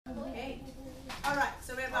right,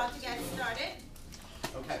 so we're about to get started.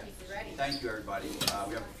 Okay. Ready. Thank you, everybody.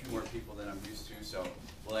 We have a few more people than I'm used to, so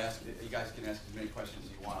we'll ask. You guys can ask as many questions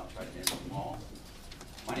as you want. I'll try to answer them all.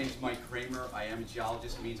 My name is Mike Kramer. I am a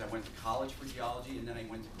geologist. It means I went to college for geology, and then I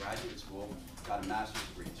went to graduate school. Got a master's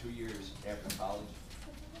degree 2 years after college.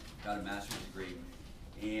 Got a master's degree,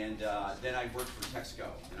 and then I worked for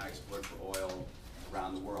Texaco, and I explored for oil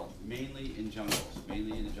around the world, mainly in jungles,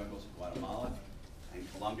 mainly in the jungles of Guatemala and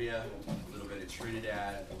Colombia, a little bit of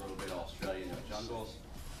Trinidad, a little bit of Australian jungles,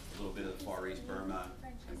 a little bit of the Far East, Burma,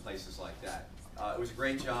 and places like that. It was a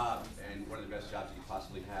great job, and one of the best jobs you could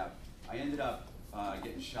possibly have. I ended up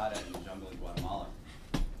getting shot at in the jungle in Guatemala,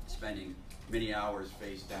 spending many hours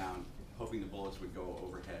face down, hoping the bullets would go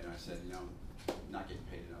overhead, and I said, you know, I'm not getting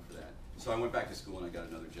paid enough for that. So I went back to school and I got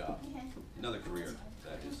another job, another career,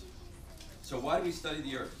 that is. So why do we study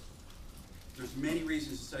the Earth? There's many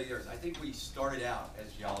reasons to study the Earth. I think we started out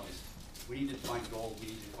as geologists. We needed to find gold, we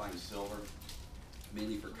needed to find silver,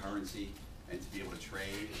 mainly for currency and to be able to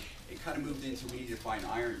trade. It kind of moved into we needed to find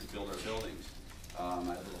iron to build our buildings. I have a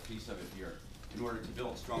little piece of it here. In order to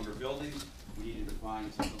build stronger buildings, we needed to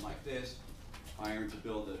find something like this, iron to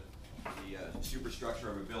build the superstructure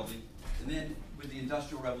of a building. And then with the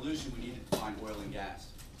Industrial Revolution, we needed to find oil and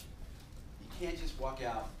gas. You can't just walk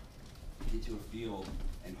out into a field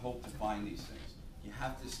and hope to find these things. You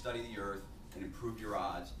have to study the Earth and improve your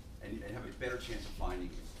odds and have a better chance of finding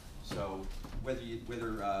it. So let's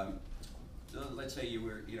say you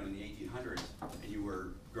were in the 1800s and you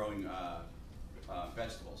were growing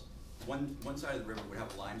vegetables. One side of the river would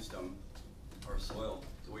have a limestone or soil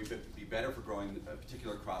that would be better for growing a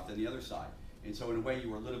particular crop than the other side. And so in a way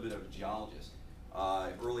you were a little bit of a geologist.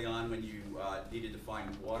 Early on when you needed to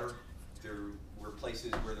find water, there were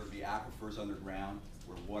places where there would be aquifers underground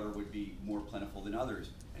where water would be more plentiful than others.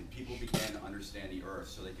 And people began to understand the Earth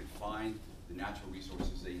so they could find the natural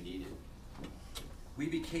resources they needed. We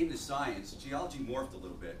became the science, geology morphed a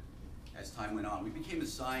little bit as time went on. We became the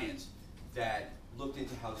science that looked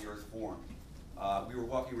into how the Earth formed. We were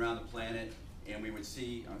walking around the planet and we would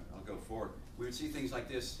see, I'll go forward, we would see things like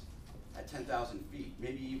this at 10,000 feet,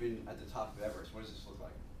 maybe even at the top of Everest. What does this look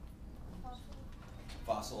like?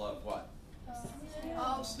 Fossil of what?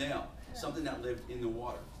 Snail. Something that lived in the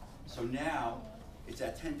water. So now it's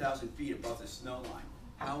at 10,000 feet above the snow line.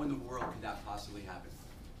 How in the world could that possibly happen?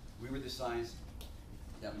 We were the science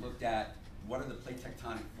that looked at what are the plate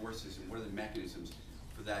tectonic forces and what are the mechanisms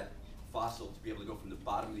for that fossil to be able to go from the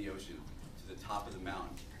bottom of the ocean to the top of the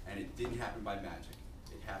mountain. And it didn't happen by magic.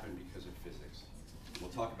 It happened because of physics. We'll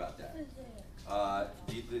talk about that.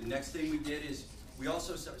 The next thing we did is we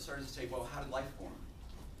also started to say, well, how did life form?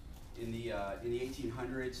 In the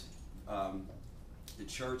 1800s, the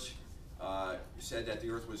church said that the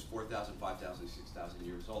Earth was 4,000, 5,000, 6,000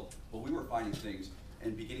 years old. Well, we were finding things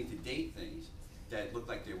and beginning to date things that looked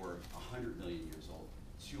like they were 100 million years old,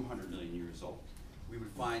 200 million years old. We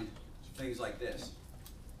would find things like this.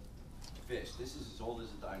 Fish. This is as old as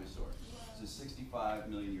a dinosaur. This is 65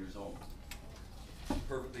 million years old.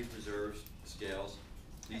 Perfectly preserved scales.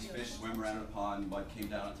 These fish swim around in a pond, mud came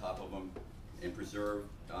down on top of them and preserved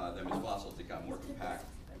them as fossils. It got more compact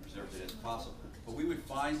and preserved it as a fossil. But we would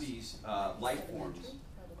find these life forms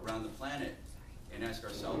around the planet and ask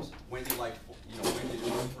ourselves, when did life, when did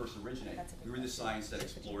it first originate? We were the science that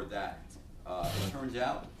explored that. It turns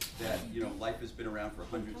out that life has been around for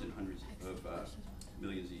hundreds and hundreds of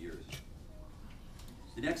millions of years.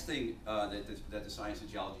 The next thing that the science of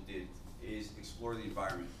geology did is explore the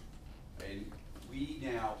environment. And we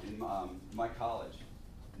now, in my college,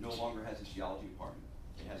 no longer has a geology department.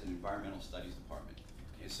 It has an environmental studies department.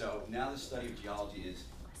 And so now the study of geology is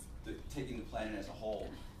taking the planet as a whole,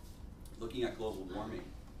 looking at global warming,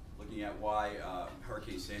 looking at why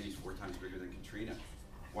Hurricane Sandy is 4 times bigger than Katrina.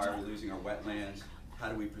 Why are we losing our wetlands? How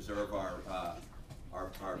do we preserve our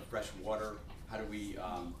fresh water? How do we,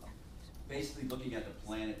 basically looking at the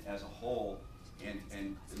planet as a whole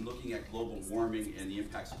and looking at global warming and the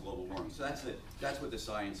impacts of global warming. So that's what the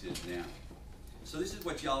science is now. So this is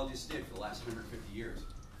what geologists did for the last 150 years.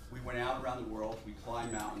 We went out around the world, we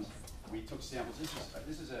climbed mountains, we took samples.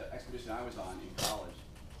 This is an expedition I was on in college.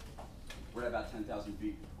 We're at about 10,000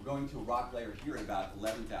 feet. We're going to a rock layer here at about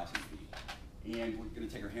 11,000 feet. And we're going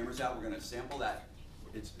to take our hammers out, we're going to sample that.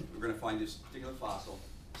 We're going to find this particular fossil,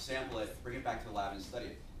 sample it, bring it back to the lab and study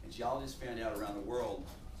it. And geologists found out around the world,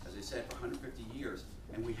 as I said, for 150 years,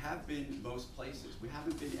 and we have been most places. We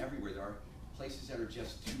haven't been everywhere. There are places that are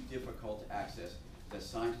just too difficult to access that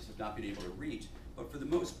scientists have not been able to reach. But for the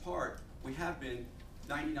most part, we have been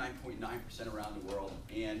 99.9% around the world,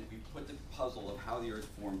 and we put the puzzle of how the Earth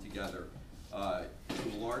formed together to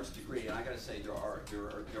a large degree, and I got to say there are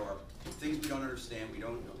things we don't understand. We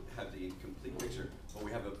don't have the complete picture, but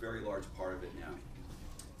we have a very large part of it now.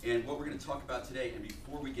 And what we're going to talk about today, and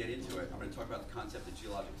before we get into it, I'm going to talk about the concept of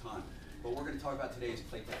geologic time. But what we're going to talk about today is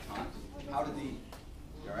plate tectonics. How did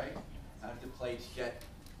the plates get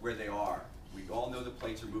where they are? We all know the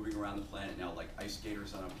plates are moving around the planet now like ice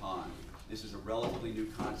skaters on a pond. This is a relatively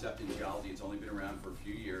new concept in geology. It's only been around for a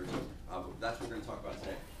few years. But that's what we're going to talk about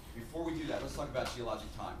today. Before we do that, let's talk about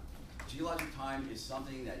geologic time. Geologic time is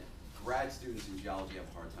something that grad students in geology have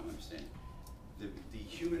a hard time understanding. The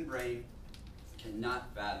human brain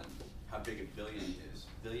cannot fathom how big a billion is.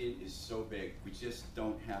 Billion is so big, we just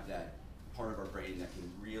don't have that part of our brain that can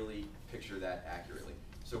really picture that accurately.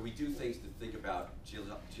 So we do things to think about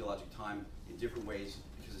geologic time in different ways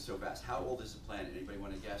because it's so vast. How old is the planet? Anybody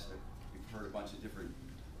want to guess? We've heard a bunch of different...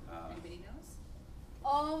 Anybody knows?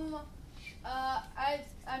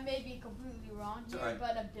 I may be completely wrong here, right.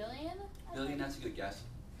 but a billion? Billion, that's a good guess.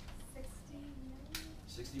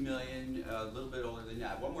 60 million, a little bit older than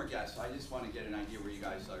that. One more guess. I just want to get an idea where you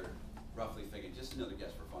guys are roughly thinking. Just another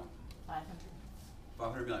guess for fun. 500.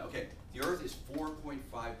 500 million. Okay. The Earth is 4.5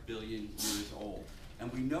 billion years old.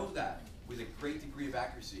 And we know that with a great degree of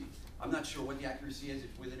accuracy. I'm not sure what the accuracy is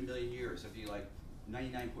if within a million years. It'd be like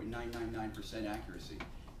 99.999% accuracy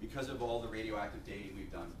because of all the radioactive dating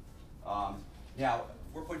we've done. Now,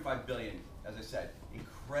 4.5 billion, as I said,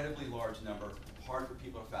 incredibly large number, hard for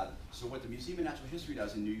people to fathom. So what the Museum of Natural History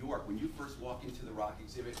does in New York, when you first walk into the rock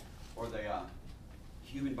exhibit or the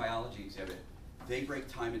human biology exhibit, they break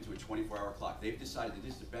time into a 24-hour clock. They've decided that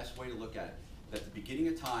this is the best way to look at it, that the beginning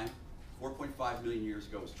of time, 4.5 million years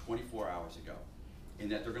ago, was 24 hours ago,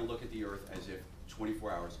 and that they're going to look at the Earth as if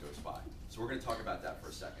 24 hours goes by. So we're going to talk about that for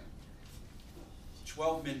a second. It's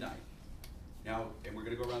 12 midnight. Now, and we're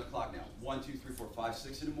going to go around the clock now. 1, 2, 3, 4, 5,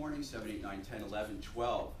 6 in the morning, 7, 8, 9, 10, 11,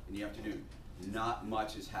 12 in the afternoon. Not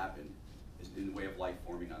much has happened in the way of life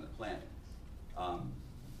forming on the planet.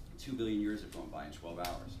 2 billion years have gone by in 12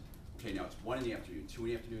 hours. Okay, now it's 1 in the afternoon, 2 in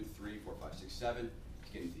the afternoon, 3, 4, 5, 6, 7.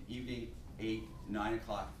 It's getting to the evening, 8, 9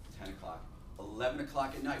 o'clock, 10 o'clock, 11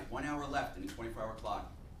 o'clock at night, 1 hour left in the 24-hour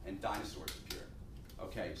clock, and dinosaurs appear.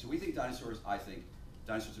 Okay, so we think dinosaurs, I think,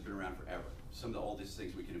 dinosaurs have been around forever. Some of the oldest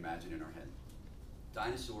things we can imagine in our head.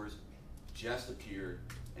 Dinosaurs just appeared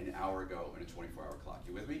an hour ago in a 24-hour clock.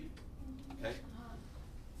 You with me? Okay.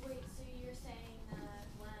 Wait, so you're saying that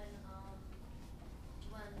when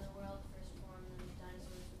the world first formed, the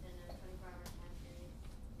dinosaurs within a 24-hour time period,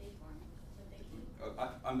 they formed, so they came?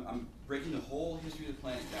 I'm breaking the whole history of the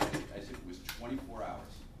planet down as if it was 24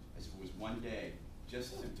 hours, as if it was one day,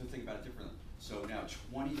 just to think about it differently. So now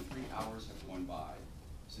 23 hours have gone by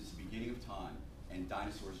since the beginning of time, and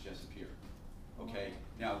dinosaurs just appeared. Okay,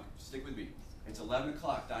 now stick with me. It's 11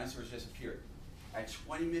 o'clock, dinosaurs just appeared. At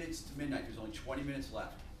 20 minutes to midnight, there's only 20 minutes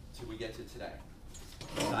left till we get to today.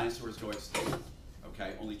 Dinosaurs go extinct,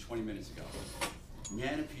 okay, only 20 minutes ago.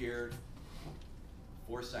 Man appeared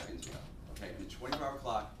 4 seconds ago, okay, in the 24-hour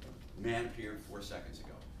clock, man appeared 4 seconds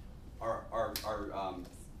ago. Our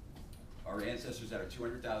ancestors that are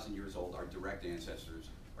 200,000 years old, our direct ancestors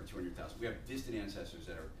are 200,000. We have distant ancestors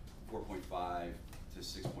that are 4.5 to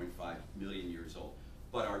 6.5 million years old.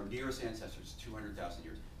 But our nearest ancestors, 200,000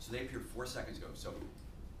 years. So they appeared 4 seconds ago. So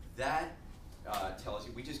that tells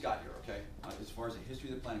you, we just got here, okay? As far as the history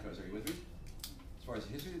of the planet goes, are you with me? As far as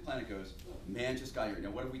the history of the planet goes, man just got here.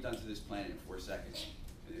 Now what have we done to this planet in 4 seconds?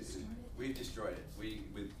 We've destroyed it.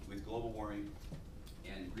 With global warming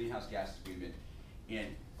and greenhouse gases we've been,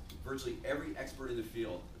 and virtually every expert in the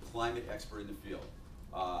field, climate expert in the field,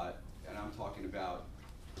 and I'm talking about,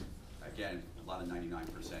 again, a lot of 99%,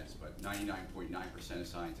 but 99.9% of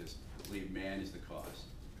scientists believe man is the cause.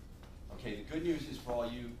 Okay, the good news is for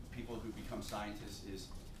all you people who become scientists is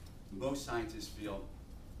most scientists feel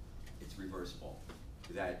it's reversible,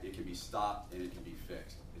 that it can be stopped and it can be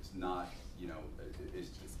fixed. It's not, you know,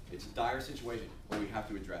 it's a dire situation, but we have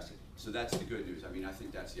to address it. So that's the good news. I mean, I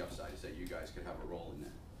think that's the upside, is that you guys could have a role in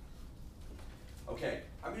that. Okay,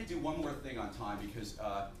 I'm going to do one more thing on time because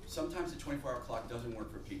sometimes the 24-hour clock doesn't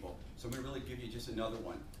work for people. So I'm going to really give you just another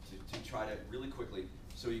one to try to really quickly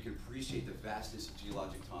so you can appreciate the vastness of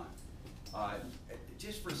geologic time.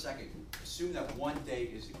 Just for a second, assume that one day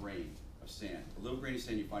is a grain of sand. A little grain of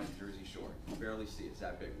sand you find at the Jersey Shore. You can barely see it. It's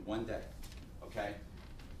that big. One day. Okay?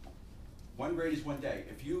 One grain is one day.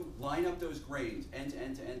 If you line up those grains end to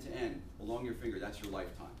end to end to end along your finger, that's your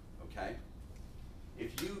lifetime. Okay?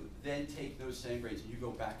 If you then take those sand grains and you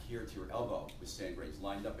go back here to your elbow with sand grains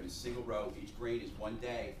lined up in a single row, each grain is one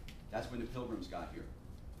day, that's when the Pilgrims got here.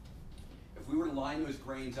 If we were to line those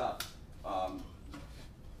grains up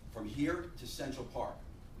from here to Central Park,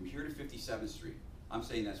 from here to 57th Street, I'm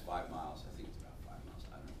saying that's 5 miles. I think it's about 5 miles.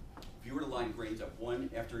 I don't know. If you were to line grains up one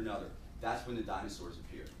after another, that's when the dinosaurs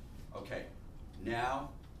appeared. Okay, now,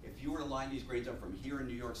 if you were to line these grains up from here in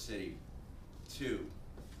New York City to,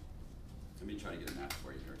 let me try to get a map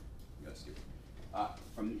for you here. You gotta skip it.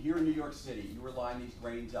 From here in New York City, you were lining these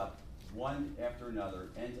grains up one after another,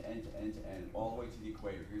 end to end to end to end, all the way to the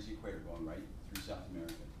equator. Here's the equator going right through South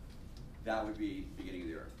America. That would be the beginning of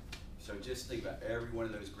the Earth. So just think about every one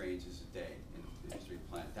of those grains is a day in the history of the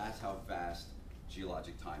planet. That's how vast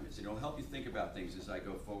geologic time is. And it'll help you think about things as I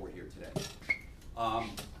go forward here today. Just a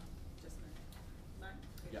minute. Mark,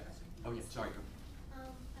 Yeah. Oh yeah, sorry. Go.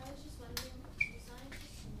 I was just wondering, do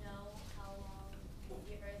scientists know how long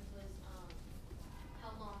the Earth was,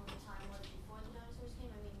 how long the time was before the dinosaurs came?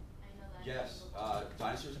 I mean, I know that. Yes,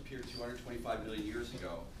 dinosaurs appeared 225 million years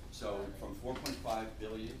ago. So from 4.5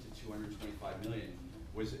 billion to 225 million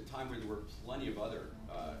was a time where there were plenty of other,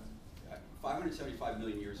 575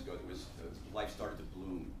 million years ago, life started to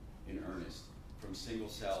bloom in earnest, from single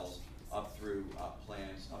cells up through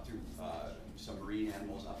plants, up through some marine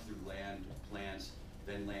animals, up through land plants,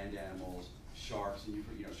 then land animals, sharks, and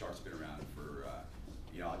you know sharks have been around for,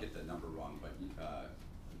 I'll get the number wrong, but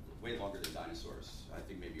way longer than dinosaurs. I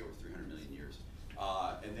think maybe over 300 million years.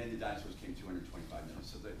 And then the dinosaurs came 225 million.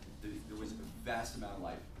 So there was a vast amount of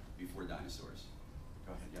life before dinosaurs.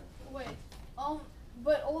 Go ahead, yeah. Wait,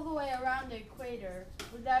 but all the way around the equator,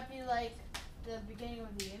 would that be like the beginning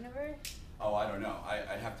of the universe? Oh, I don't know.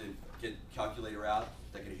 I'd have to get a calculator out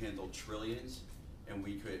that could handle trillions, and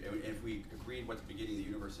we could, and if we agreed what the beginning of the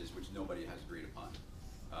universe is, which nobody has agreed upon,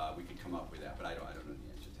 we could come up with that. But I don't know the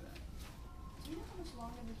answer to that. Do you know how much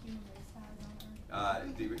longer the human race has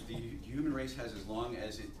on Earth? The human race has as long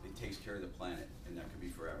as it takes care of the planet, and that could be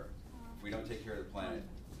forever. If we don't take care of the planet,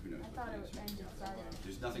 who knows I what thought the it answer would is. end inside.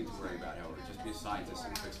 There's nothing to worry about, however. Just be a scientist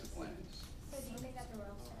and fix the planet. So do you think that's a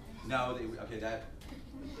real science? No,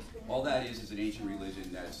 all that is an ancient religion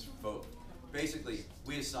that's basically,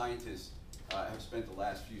 we as scientists have spent the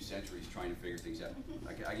last few centuries trying to figure things out.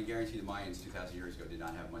 I can guarantee the Mayans 2,000 years ago did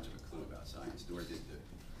not have much of a clue about science, nor did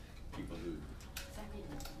the people who,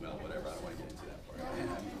 well, whatever, I don't want to get into that part.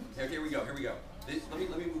 Okay, here we go.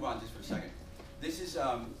 Let me move on just for a second. This is,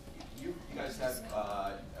 you guys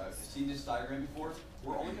have seen this diagram before.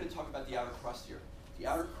 We're only going to talk about the outer crust here. The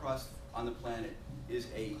outer crust on the planet is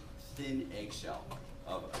a thin eggshell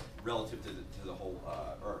relative to the whole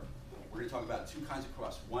Earth. We're going to talk about two kinds of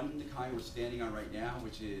crust. One, the kind we're standing on right now,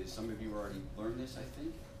 which is, some of you already learned this, I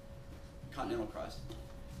think, continental crust.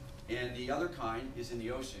 And the other kind is in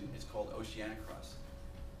the ocean. It's called oceanic crust.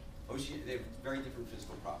 They have very different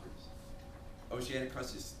physical properties. Oceanic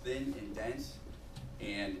crust is thin and dense,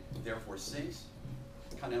 and therefore sinks.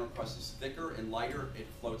 Continental crust is thicker and lighter. It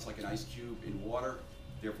floats like an ice cube in water.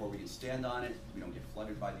 Therefore, we can stand on it. We don't get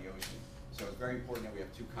flooded by the ocean. So it's very important that we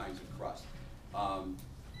have two kinds of crust.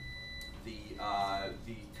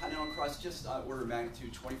 The continental crust, just order of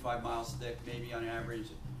magnitude 25 miles thick, maybe on average.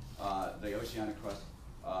 The oceanic crust,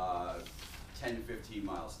 10 to 15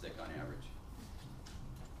 miles thick on average.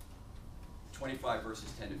 25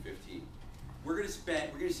 versus 10 to 15. We're going to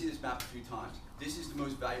see this map a few times. This is the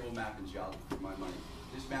most valuable map in geology for my money.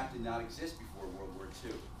 This map did not exist before World War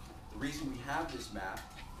II. The reason we have this map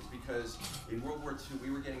is because in World War II,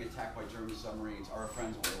 we were getting attacked by German submarines, our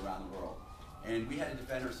friends were around the world. And we had to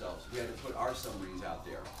defend ourselves. We had to put our submarines out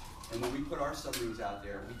there. And when we put our submarines out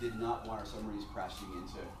there, we did not want our submarines crashing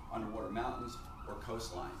into underwater mountains or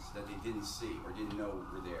coastlines that they didn't see or didn't know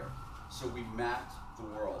were there. So we mapped the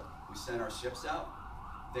world. We sent our ships out.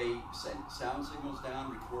 They sent sound signals down,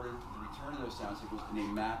 recorded the return of those sound signals, and they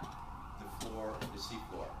mapped the floor, the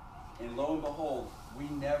seafloor. And lo and behold, we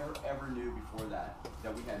never ever knew before that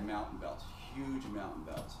we had mountain belts, huge mountain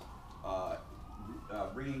belts,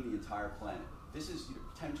 ringing the entire planet. This is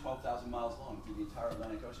 10, 12,000 miles long through the entire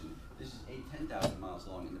Atlantic Ocean. This is 8, 10,000 miles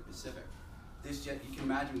long in the Pacific. This jet, you can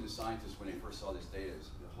imagine the scientists when they first saw this data,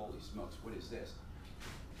 holy smokes, what is this?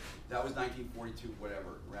 That was 1942,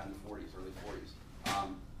 whatever, around the 40s, early 40s.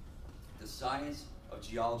 The science of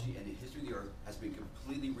geology and the history of the Earth has been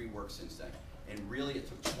completely reworked since then. And really, it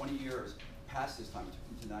took 20 years past this time, it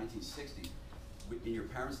took into 1960, in your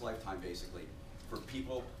parents' lifetime, basically, for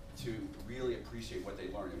people to really appreciate what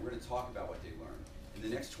they learned. And we're going to talk about what they learned. In the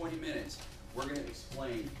next 20 minutes, we're going to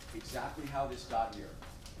explain exactly how this got here,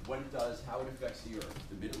 what it does, how it affects the Earth,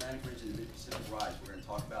 the Mid-Atlantic Ridge and the Mid-Pacific Rise. We're going to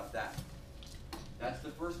talk about that. That's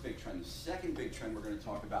the first big trend. The second big trend we're going to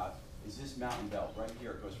talk about is this mountain belt right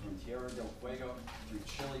here. It goes from Tierra del Fuego through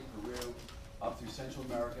Chile, Peru, up through Central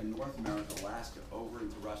America, North America, Alaska, over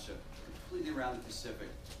into Russia, completely around the Pacific.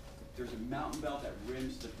 there's a mountain belt that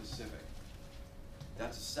rims the Pacific.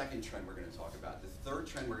 That's the second trend we're going to talk about. The third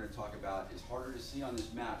trend we're going to talk about is harder to see on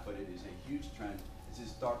this map, but it is a huge trend. It's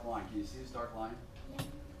this dark line. Can you see this dark line?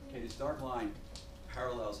 Okay, this dark line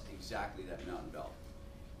parallels exactly that mountain belt.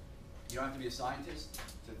 You don't have to be a scientist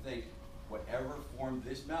to think whatever formed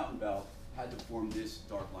this mountain belt had to form this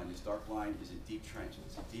dark line. This dark line is a deep trench.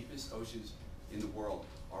 It's the deepest oceans in the world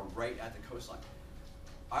are right at the coastline.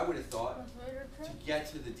 I would have thought to get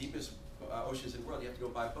to the deepest oceans in the world, you have to go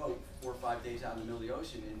by boat 4 or 5 days out in the middle of the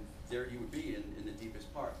ocean, and there you would be in the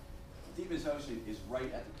deepest part. The deepest ocean is right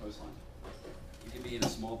at the coastline. You could be in a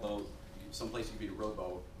small boat, someplace you could be in a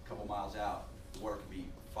rowboat, a couple miles out. The water could be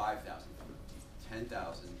 5,000 feet deep,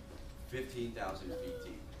 10,000, 15,000 feet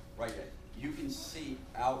deep. Right there. You can see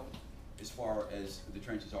out as far as the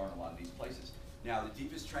trenches are in a lot of these places. Now, the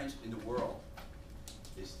deepest trench in the world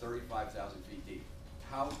is 35,000 feet deep.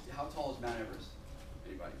 How tall is Mount Everest?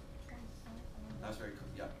 Anybody? That's very cool.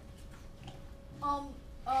 Yeah. Mount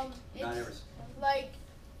It's Everest. like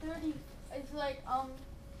 30. It's like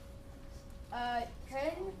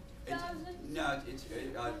 10,000. No, it's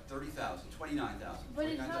 30,000, 29,000. But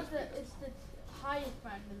it's not the. It's the highest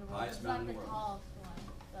mountain in the world. Highest It's not mountain the in the world. tallest one.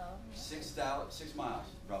 So. 6 miles,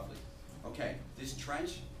 roughly. Okay, this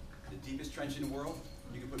trench, the deepest trench in the world,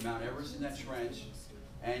 you can put Mount Everest in that trench,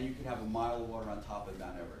 and you could have a mile of water on top of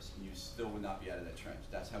Mount Everest, and you still would not be out of that trench.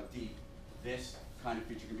 That's how deep this kind of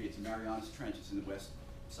feature can be. It's a Marianas Trench. It's in the west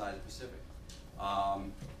side of the Pacific.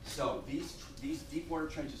 So these deep water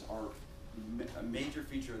trenches are a major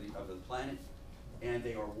feature of the planet, and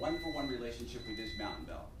they are one-for-one relationship with this mountain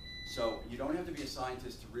belt. So you don't have to be a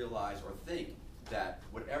scientist to realize or think that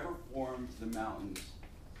whatever formed the mountains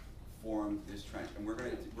formed this trench. And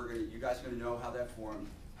you guys are gonna know how that formed,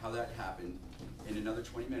 how that happened in another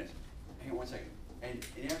 20 minutes. Hang on one second. And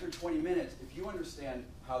after 20 minutes, if you understand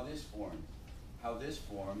how this formed, how the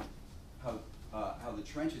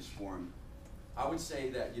trenches formed, I would say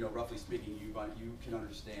that, roughly speaking, you can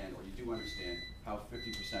understand, or you do understand, how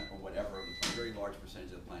 50% or whatever, a very large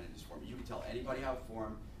percentage of the planet is formed. You can tell anybody how it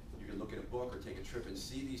formed. You can look at a book or take a trip and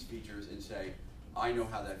see these features and say, I know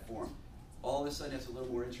how that formed. All of a sudden, it's a little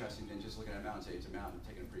more interesting than just looking at a mountain and say it's a mountain,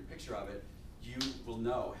 taking a pretty picture of it. You will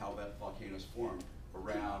know how that volcanoes formed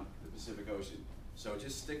around the Pacific Ocean. So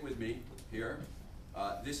just stick with me here.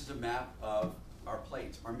 This is a map of our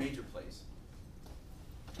plates, our major plates.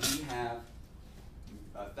 We have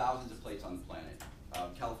thousands of plates on the planet.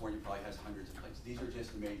 California probably has hundreds of plates. These are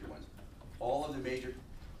just the major ones. All of the major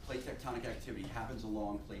plate tectonic activity happens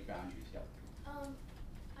along plate boundaries. Yep. I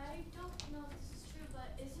don't know if this is true, but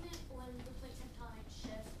isn't it when the plate tectonic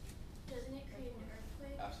shifts, doesn't it create an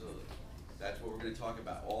earthquake? Absolutely. That's what we're going to talk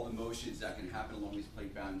about. All the motions that can happen along these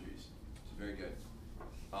plate boundaries. It's very good.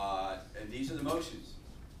 And these are the motions.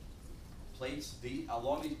 Plates,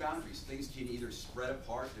 along these boundaries, things can either spread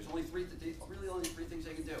apart. There's only really only three things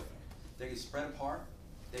they can do. They can spread apart,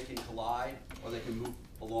 they can collide, or they can move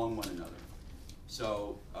along one another.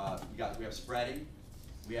 So we have spreading.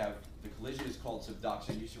 We have the collision is called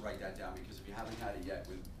subduction. You should write that down because if you haven't had it yet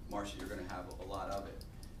with Marcia, you're going to have a lot of it.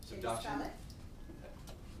 Subduction. Can you spell it?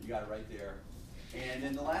 You got it right there. And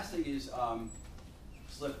then the last thing is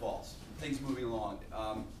slip falls, things moving along.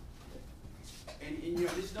 And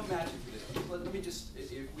there's no magic to this. Let me just,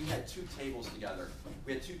 if we had two tables together,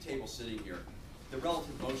 we had two tables sitting here. The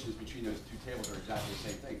relative motions between those two tables are exactly the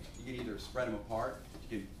same thing. You can either spread them apart,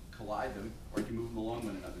 you can collide them, or you can move them along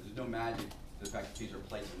one another. There's no magic to the fact that these are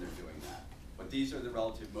plates and they're doing that. But these are the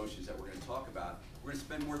relative motions that we're going to talk about. We're going to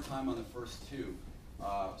spend more time on the first two,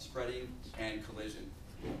 spreading and collision.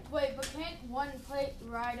 Wait, but can't one plate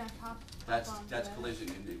ride on top? That's of the other? collision,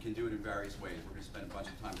 and it can do it in various ways. We're going to spend a bunch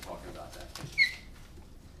of time talking about that.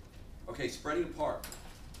 Okay, spreading apart.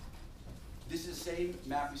 This is the same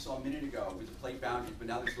map we saw a minute ago with the plate boundaries, but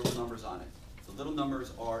now there's little numbers on it. The little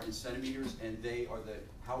numbers are in centimeters, and they are the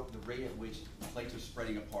rate at which plates are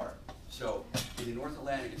spreading apart. So in the North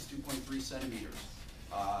Atlantic, it's 2.3 centimeters.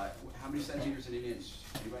 How many centimeters in an inch?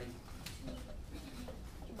 Anybody?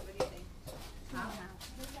 What do you think?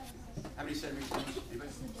 How many centimeters in an inch?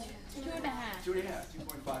 Anybody? 2.5. 2.5,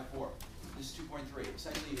 2.54. This is 2.3,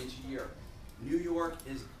 essentially an inch a year. New York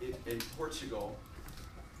and Portugal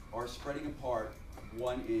are spreading apart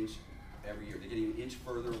 1 inch every year. They're getting an inch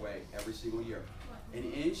further away every single year. An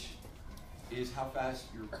inch is how fast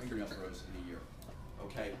your fingernail grows in a year.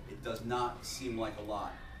 Okay? It does not seem like a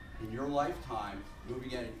lot. In your lifetime,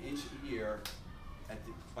 moving at an inch a year,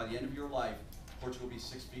 by the end of your life, Portugal will be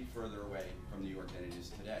 6 feet further away from New York than it is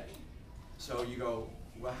today. So you go,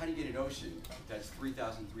 well, how do you get an ocean that's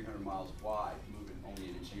 3,300 miles wide, moving only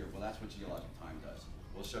an inch a year? Well, that's what geologic time does.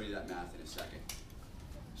 We'll show you that math in a second.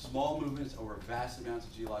 Small movements over vast amounts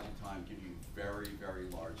of geologic time give you very, very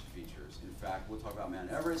large features. In fact, we'll talk about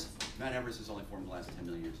Mount Everest. Mount Everest has only formed in the last 10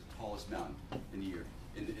 million years, the tallest mountain in the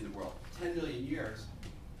world. 10 million years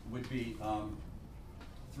would be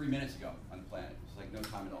 3 minutes ago on the planet. It's like no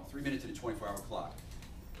time at all. 3 minutes in a 24-hour clock.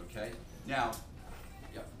 Okay? Now,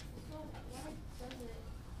 yep. So why does it move?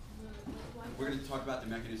 Like, why We're going to talk about the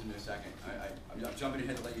mechanism in a second. I'm jumping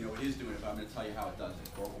ahead to let you know what it is doing it, but I'm going to tell you how it does it,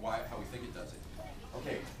 or how we think it does it.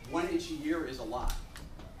 Okay, 1 inch a year is a lot.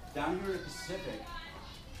 Down here in the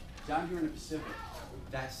Pacific,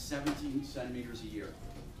 that's 17 centimeters a year.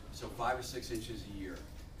 So 5 or 6 inches a year.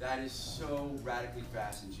 That is so radically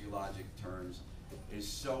fast in geologic terms. It is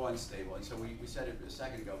so unstable. And so we said it a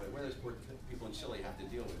second ago, but where those poor people in Chile have to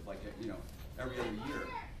deal with, like, you know, every other year,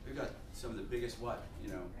 we've got some of the biggest,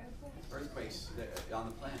 earthquakes on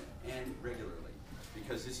the planet, and regularly.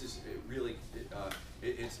 Because this is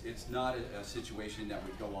it's not a situation that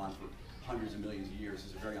would go on for hundreds of millions of years.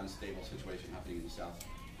 It's a very unstable situation happening in the South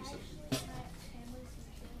Pacific.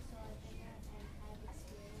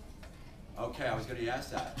 Okay, I was going to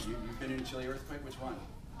ask that. You've been in a Chile earthquake? Which one?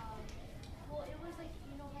 Well, it was like,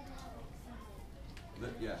 you know how they have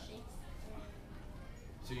like some Yeah. shakes?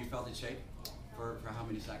 So you felt it shake for how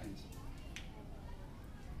many seconds?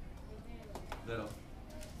 Little.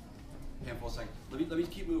 Handful of seconds. Let me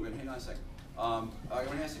keep moving. Hang on a second. I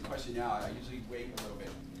want to ask you a question now. I usually wait a little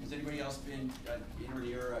bit. Has anybody else been in or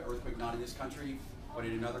near an earthquake, not in this country, but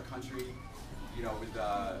in another country? You know, with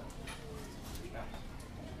Japan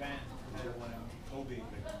had one in Kobe, maybe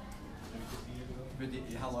 50 years ago.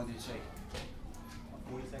 how long did it shake?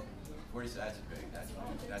 40 seconds. 40 seconds. That's big.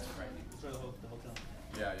 That's frightening. For the whole time.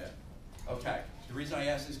 Yeah. Okay. The reason I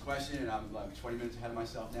asked this question, and I'm 20 minutes ahead of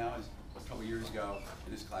myself now, is a couple years ago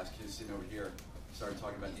in this class, kids sitting over here started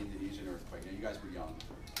talking about the Indonesian earthquake. Now, you guys were young,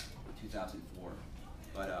 2004,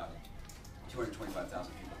 but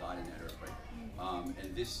 225,000 people died in that earthquake.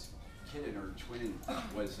 And this kid and her twin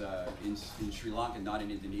was in Sri Lanka, not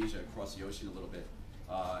in Indonesia, across the ocean a little bit.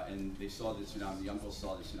 And they saw the tsunami, the uncles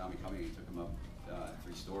saw the tsunami coming and took them up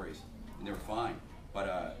 3 stories, and they were fine. But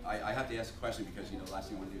I have to ask a question because, you know, the last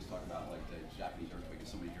thing I want to do is talk about, like, the Japanese earthquake, and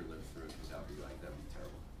somebody here lived through it, because that would be, like, that would be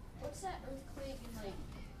terrible. What's that earthquake in like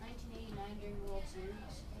 1989 during the World Series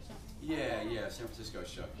or something? Yeah, San Francisco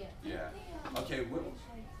shook. Yeah. Okay,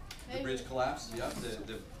 the bridge collapsed. Yep,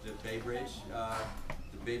 the Bay Bridge.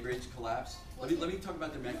 The Bay Bridge collapsed. Let me talk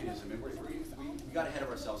about the mechanism. And we got ahead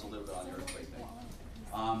of ourselves a little bit on the earthquake thing.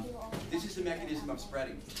 This is the mechanism of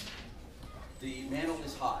spreading. The mantle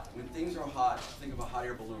is hot. When things are hot, think of a hot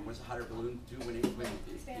air balloon. What does a hot air balloon do when it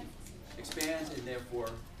expands and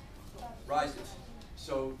therefore rises?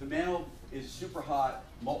 So the mantle is super hot,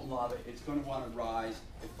 molten lava. It's going to want to rise.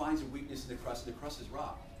 It finds a weakness in the crust. The crust is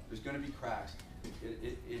rock. There's going to be cracks.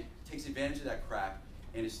 It takes advantage of that crack,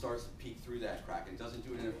 and it starts to peek through that crack. It doesn't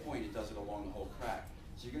do it in a point. It does it along the whole crack.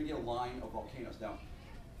 So you're going to get a line of volcanoes. Now,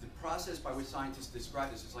 the process by which scientists describe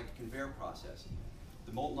this is like a conveyor process.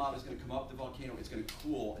 The molten lava is going to come up the volcano. It's going to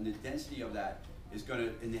cool, and the density of that is going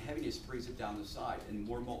to, and the heaviness brings it down the side, and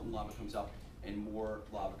more molten lava comes up, and more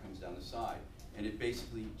lava comes down the side. And it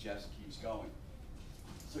basically just keeps going.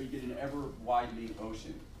 So you get an ever-widening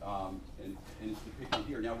ocean, and it's depicted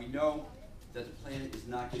here. Now we know that the planet is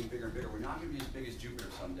not getting bigger and bigger. We're not going to be as big as Jupiter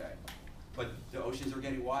someday, but the oceans are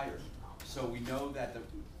getting wider. So we know that the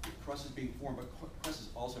crust is being formed, but crust is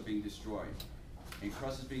also being destroyed. And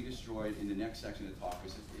crust is being destroyed in the next section of the talk,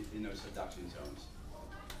 is in those subduction zones.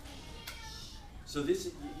 So this,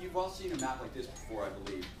 you've all seen a map like this before, I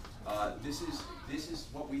believe. This is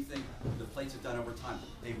what we think the plates have done over time.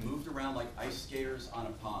 They've moved around like ice skaters on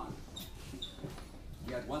a pond.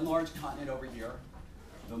 You had one large continent over here.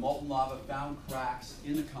 The molten lava found cracks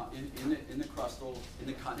in the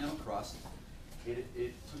continental crust.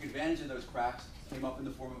 It took advantage of those cracks, came up in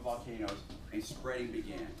the form of volcanoes, and spreading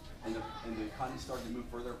began. And the continent started to move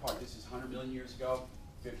further apart. This is 100 million years ago,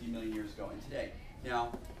 50 million years ago, and today.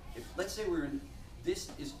 Now, let's say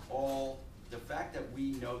this is all. The fact that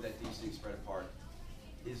we know that these things spread apart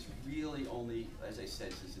is really only, as I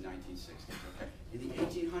said, since the 1960s. Okay? In the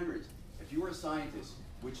 1800s, if you were a scientist,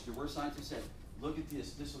 which there were scientists said, look at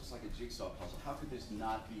this. This looks like a jigsaw puzzle. How could this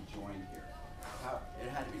not be joined here? It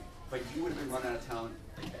had to be. But you would have been run out of town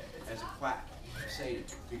as a quack saying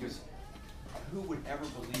it, because who would ever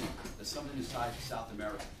believe that something the size of South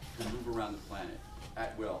America could move around the planet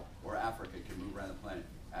at will, or Africa could move around the planet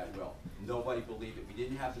at will? Nobody believed it. We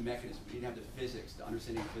didn't have the mechanism. We didn't have the physics, the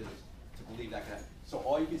understanding of physics, to believe that could happen. So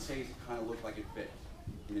all you can say is it kind of looked like it fit.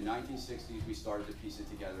 In the 1960s, we started to piece it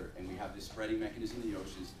together, and we have this spreading mechanism in the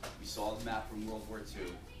oceans. We saw the map from World War II.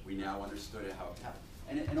 We now understood it, how it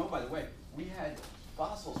happened. And oh, by the way, we had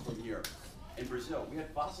fossils from here in Brazil. We had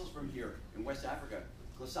fossils from here in West Africa.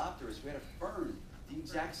 Glossopteris, we had a fern, the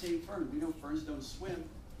exact same fern. We know ferns don't swim.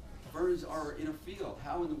 Ferns are in a field.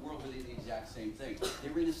 How in the world were they the exact same thing? They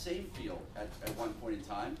were in the same field at one point in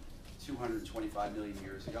time, 225 million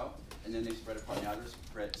years ago, and then they spread apart. Now they're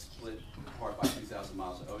split apart by 2,000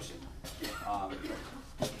 miles of ocean.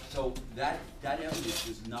 So that evidence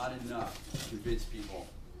was not enough to convince people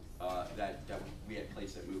that we had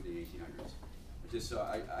plates that moved in the 1800s. Just,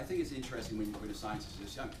 I think it's interesting when the science is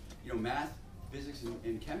this young. You know, math, physics,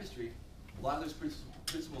 and chemistry, a lot of those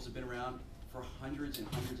principles have been around for hundreds and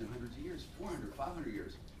hundreds and hundreds of years, 400, 500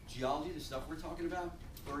 years. Geology, the stuff we're talking about,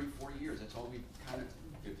 30, 40 years. That's all we've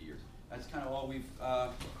 50 years. That's kind of all we've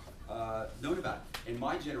known about. In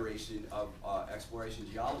my generation of exploration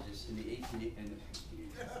geologists in the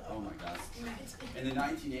oh my God, in the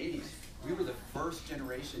 1980s, we were the first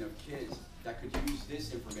generation of kids that could use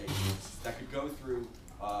this information, that could go through,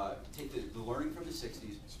 take the learning from the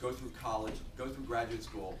 60s, go through college, go through graduate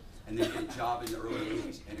school, and then get a job in the early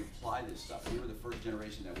 80s and apply this stuff. We were the first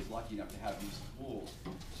generation that was lucky enough to have these tools.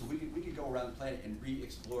 So we could go around the planet and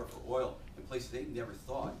re-explore for oil in places they never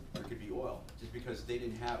thought there could be oil, just because they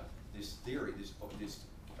didn't have this theory,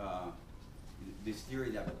 this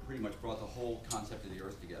theory that pretty much brought the whole concept of the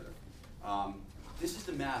Earth together. This is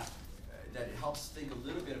the map that helps think a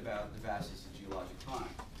little bit about the vastness of geologic time.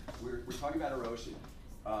 We're talking about our ocean.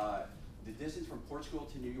 The distance from Portugal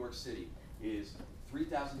to New York City is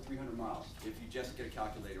 3,300 miles. If you just get a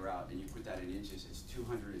calculator out and you put that in inches, it's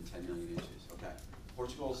 210 million inches, okay?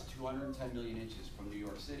 Portugal is 210 million inches from New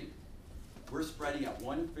York City. We're spreading out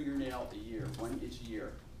 1 fingernail a year, 1 inch a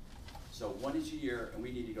year. So 1 inch a year, and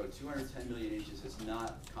we need to go 210 million inches. It's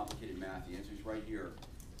not complicated math. The answer is right here.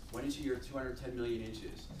 1 inch a year, 210 million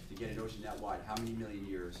inches. To get an ocean that wide, how many million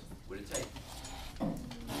years would it take?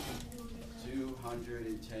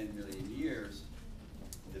 210 million years.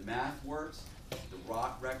 The math works. The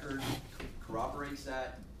rock record corroborates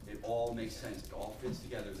that. It all makes sense. It all fits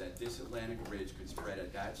together that this Atlantic ridge could spread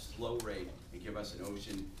at that slow rate and give us an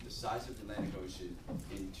ocean the size of the Atlantic Ocean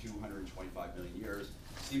in 225 million years.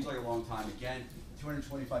 Seems like a long time. Again,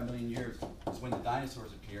 225 million years is when the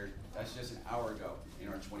dinosaurs appeared. That's just an hour ago in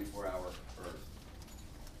our 24-hour Earth.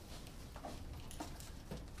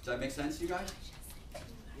 Does that make sense to you guys?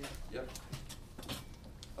 Yep.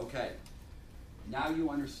 Okay. Now you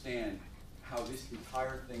understand how this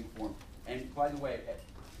entire thing formed. And by the way,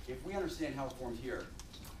 if we understand how it formed here,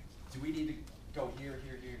 do we need to go here,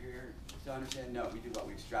 here, here, here to understand? No, we do what?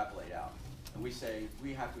 We extrapolate out. And we say,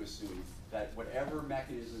 we have to assume that whatever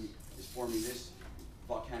mechanism is forming this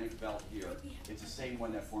volcanic belt here, it's the same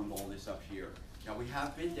one that formed all this up here. Now we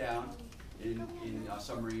have been down in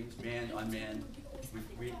submarines, manned, unmanned.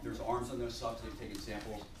 There's arms on those subs, they've taken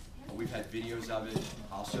samples. We've had videos of it.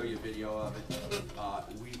 I'll show you a video of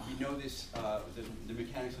it. We know this, the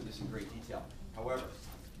mechanics of this in great detail. However,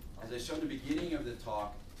 as I showed in the beginning of the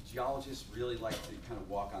talk, geologists really like to kind of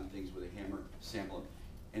walk on things with a hammer, sample them.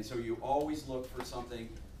 And so you always look for something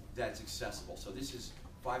that's accessible. So this is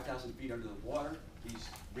 5,000 feet under the water, these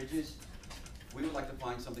ridges. We would like to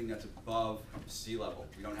find something that's above sea level.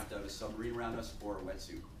 We don't have to have a submarine around us or a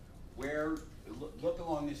wetsuit. Look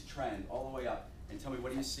along this trend all the way up and tell me,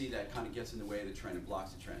 what do you see that kind of gets in the way of the trend and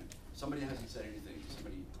blocks the trend? Somebody hasn't said anything.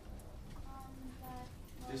 Somebody.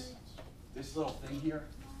 This little thing here.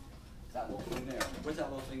 That little thing there. What's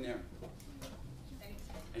that little thing there?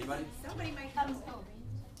 Anybody? Somebody might Um, know.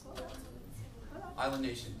 Island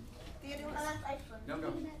nation. Theodore. No,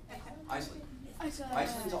 go. Iceland.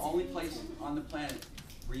 Iceland's the only place on the planet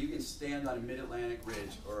where you can stand on a mid-Atlantic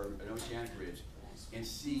ridge or an oceanic ridge and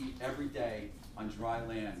see every day on dry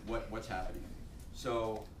land what's happening.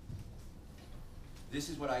 So this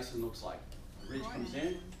is what Iceland looks like. The ridge comes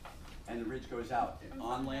in and the ridge goes out. And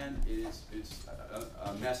on land, it's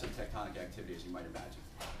a mess of tectonic activity, as you might imagine.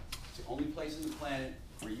 It's the only place on the planet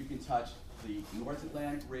where you can touch the North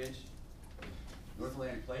Atlantic ridge, North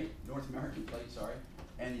Atlantic plate, North American plate, sorry,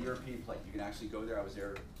 and the European plate. You can actually go there. I was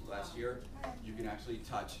there last year. You can actually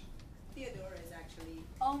touch. Theodore is actually.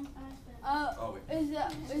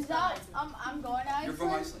 Is that I'm going to Iceland. You're from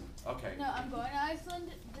Iceland. Okay. No, I'm going to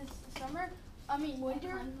Iceland this summer. I mean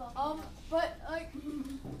winter. But like,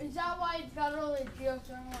 is that why it's got all the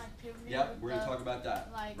geothermal activity? Yep, we're gonna talk about that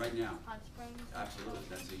like, right now. Hot springs. Absolutely,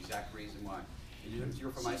 that's the exact reason why. And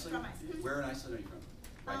you're from She's Iceland? from Iceland. Where in Iceland are you from?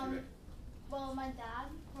 Right, Well, my dad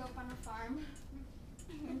grew up on a farm.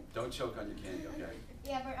 Don't choke on your candy, okay?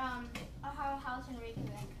 Yeah, but I have a house in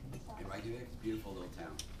Reykjavik. So. In Reykjavik, beautiful little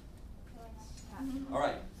town. Really nice. All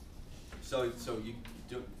right. So you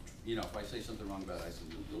do, you know, if I say something wrong about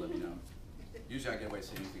Iceland, you'll let me know. Usually I get away with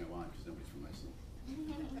saying anything I want because nobody's from Iceland.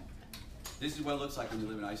 This is what it looks like when you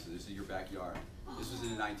live in Iceland. This is your backyard. This was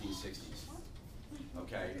in the 1960s.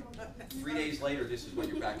 Okay. 3 days later, this is what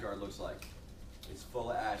your backyard looks like. It's full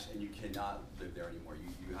of ash, and you cannot live there anymore.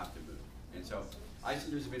 You have to move. And so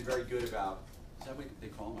Icelanders have been very good about. Is that what they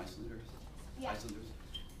call them, Icelanders? Yeah. Icelanders.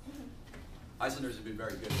 Icelanders have been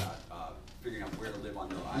very good about figuring out where to live on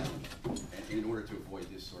their island in order to avoid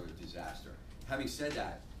this sort of disaster. Having said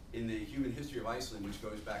that, in the human history of Iceland, which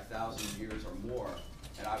goes back 1,000 years or more,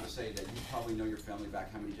 and I would say that you probably know your family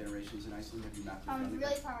back how many generations in Iceland? Have you mapped your family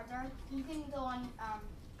Really back? far. You can go on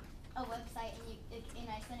a website in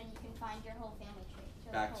Iceland and you can find your whole family tree. It's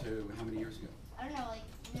really Back cool. to how many years ago? I don't know, like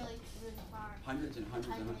really far. Hundreds and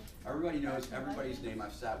hundreds and hundreds. Everybody knows everybody's name.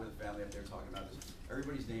 I've sat with a family up there talking about this.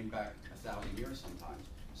 Everybody's name back 1,000 years sometimes.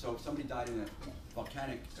 So if somebody died in a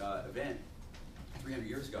volcanic event 300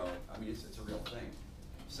 years ago, I mean, it's a real thing.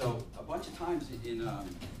 So a bunch of times in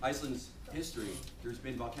Iceland's history, there's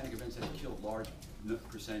been volcanic events that have killed large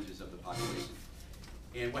percentages of the population.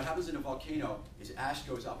 And what happens in a volcano is ash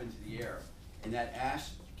goes up into the air, and that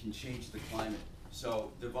ash can change the climate.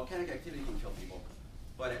 So the volcanic activity can kill people.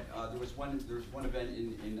 But there was one event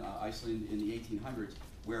in Iceland in the 1800s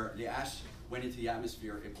where the ash went into the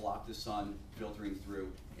atmosphere, it blocked the sun filtering through,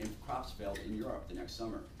 and crops failed in Europe the next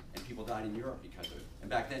summer. And people died in Europe because of it. And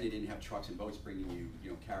back then they didn't have trucks and boats bringing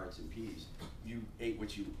you, carrots and peas. You ate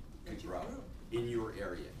what you could grow in your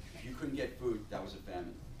area. If you couldn't get food, that was a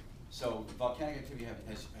famine. So volcanic activity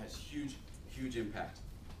has huge impact.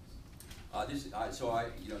 This is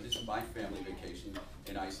my family vacation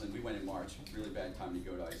in Iceland. We went in March. Really bad time to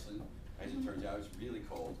go to Iceland. As it turns out, it's really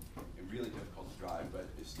cold and really difficult to drive, but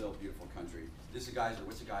it's still a beautiful country. This is a geyser.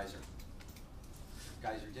 What's a geyser?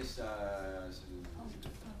 Geyser. Just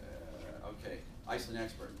okay. Iceland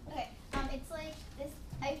expert. Okay, it's like this.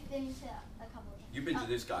 I've been to a couple of them. You've been to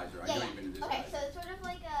this geyser. I know you've been to this Okay, geyser. so it's sort of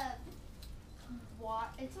like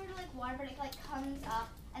it's sort of like water, but it like comes up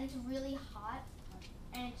and it's really hot,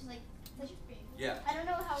 and it's just like Yeah. I don't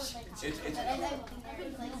know how it like. It's like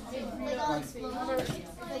all explosive.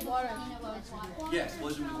 It's like water. Yeah,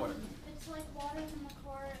 explosion with water. It's like water from the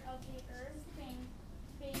core of the earth being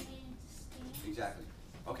made into steam. Exactly.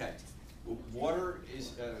 Okay. Water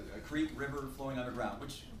is a creek, river flowing underground,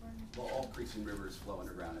 which all creeks and rivers flow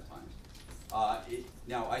underground at times.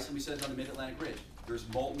 Now, Iceland, we said, is on the Mid-Atlantic Ridge. There's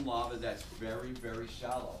molten lava that's very, very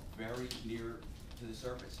shallow, very near to the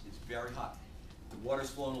surface. It's very hot. The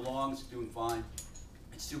water's flowing along, it's doing fine.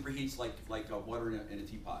 It superheats like water in a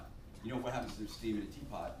teapot. You know what happens to steam in a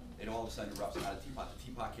teapot? It all of a sudden erupts out of the teapot. The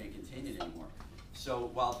teapot can't contain it anymore.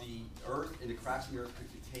 So while the earth and the cracks in the earth could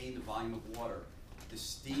contain the volume of water, the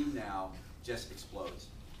steam now just explodes.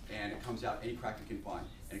 And it comes out any crack it can find.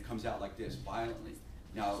 And it comes out like this, violently.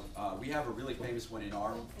 Now, we have a really famous one in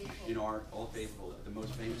our Old Faithful. The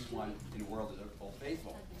most famous one in the world is Old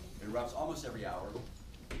Faithful. It erupts almost every hour.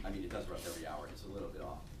 I mean, it does erupt every hour. It's a little bit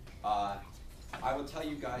off. I will tell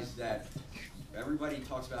you guys that everybody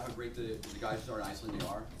talks about how great the geysers are in Iceland. They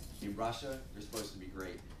are. In Russia, they're supposed to be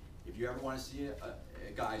great. If you ever want to see a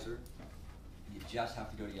geyser, you just have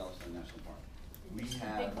to go to Yellowstone National Park. We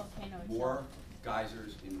have more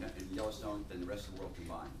geysers in Yellowstone than the rest of the world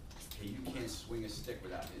combined. Okay, you can't swing a stick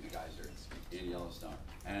without hitting a geyser in Yellowstone.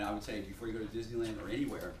 And I would say before you go to Disneyland or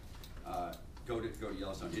anywhere, go to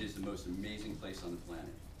Yellowstone. It is the most amazing place on the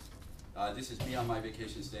planet. This is me on my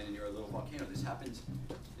vacation standing near a little volcano. This happens,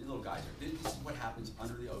 a little geyser. This is what happens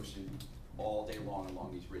under the ocean all day long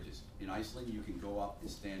along these ridges. In Iceland, you can go up and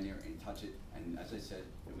stand there and touch it. And as I said,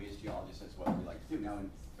 we as geologists, that's what we like to do. Now in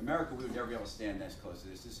America, we would never be able to stand this close to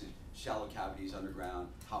this. This is shallow cavities underground,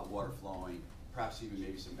 hot water flowing, perhaps even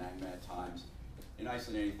maybe some magma at times. In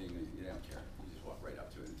Iceland, anything, you don't care. You just walk right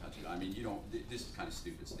up to it and touch it. I mean, you don't, this is kind of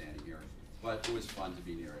stupid standing here, but it was fun to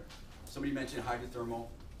be near it. Somebody mentioned hydrothermal,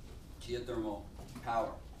 geothermal power.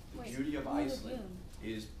 The beauty of Iceland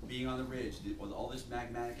is being on the ridge, with all this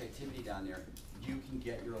magmatic activity down there, you can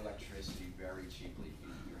get your electricity very cheaply,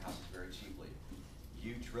 your houses very cheaply.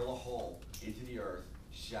 You drill a hole into the earth,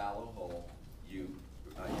 shallow hole, you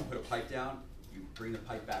put a pipe down, you bring the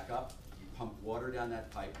pipe back up, you pump water down that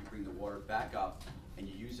pipe, you bring the water back up, and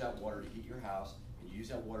you use that water to heat your house, and you use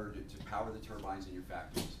that water to power the turbines in your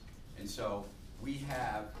factories. And so we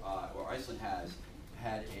have, or Iceland has,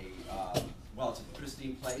 had a, well, it's a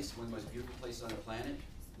pristine place, one of the most beautiful places on the planet,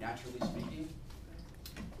 naturally speaking.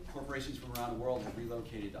 corporations from around the world have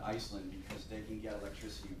relocated to Iceland because they can get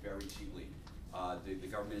electricity very cheaply. The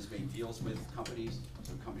government has made deals with companies,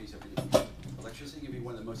 so companies have been, electricity can be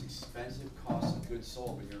one of the most expensive costs of goods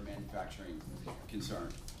sold when you're a manufacturing concern.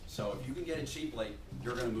 So if you can get it cheaply,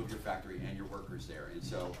 you're going to move your factory and your workers there. And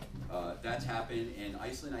so that's happened, and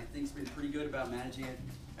Iceland, I think, has been pretty good about managing it.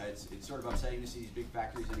 It's sort of upsetting to see these big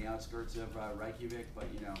factories on the outskirts of Reykjavik, but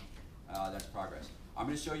you know, that's progress. I'm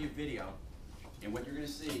going to show you a video, and what you're going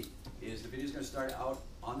to see is the video is going to start out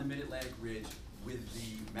on the Mid-Atlantic Ridge with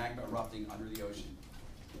the magma erupting under the ocean.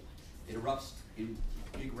 It erupts in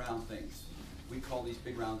big round things. We call these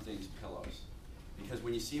big round things pillows, because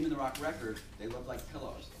when you see them in the rock record, they look like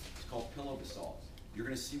pillows. It's called pillow basalt. You're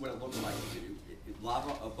going to see what it looks like.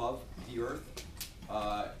 Lava above the earth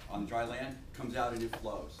on dry land comes out and it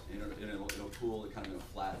flows. And it'll cool kind of in a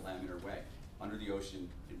flat, laminar way under the ocean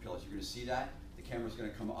in pillows. You're going to see that. The camera's going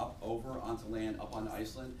to come up over onto land, up on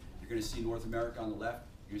Iceland. You're going to see North America on the left.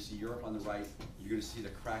 You're going to see Europe on the right. You're going to see the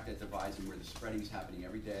crack that divides them, where the spreading is happening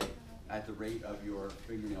every day at the rate of your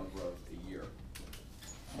fingernail growth a year.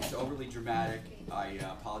 It's overly dramatic. I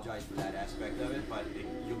apologize for that aspect of it, but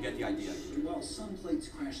you'll get the idea. While some plates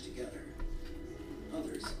crash together,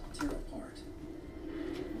 others tear apart.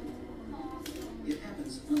 It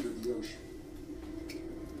happens under the ocean.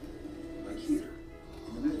 Like here,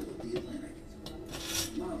 in the middle of the Atlantic.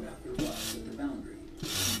 Lava erupts at the boundary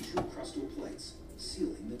between two crustal plates,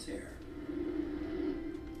 sealing the tear.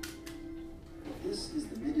 This is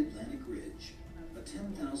the Mid-Atlantic Ridge, a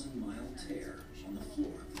 10,000-mile tear on the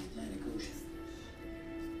floor of the Atlantic Ocean.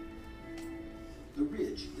 The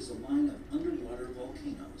ridge is a line of underwater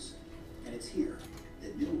volcanoes, and it's here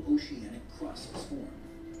that new oceanic crust is formed.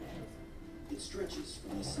 It stretches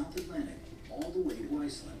from the South Atlantic all the way to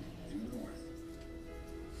Iceland in the north,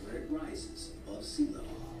 where it rises above sea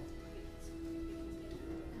level.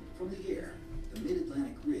 From the air, the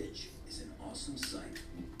Mid-Atlantic Ridge is an awesome sight.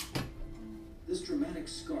 This dramatic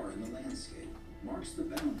scar in the landscape marks the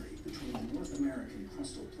boundary between the North American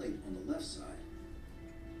crustal plate on the left side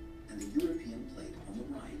and the European plate on the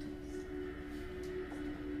right.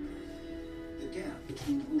 The gap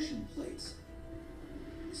between ocean plates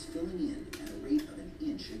is filling in at a rate of an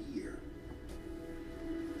inch a year.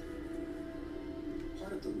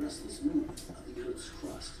 Part of the restless movement of the Earth's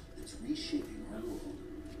crust that's reshaping our world.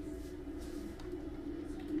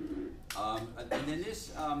 And then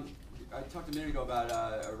this, I talked a minute ago about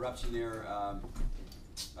eruption there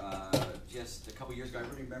just a couple years ago.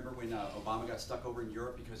 I remember when Obama got stuck over in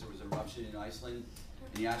Europe because there was an eruption in Iceland,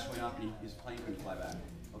 and the ash went up and his plane couldn't fly back.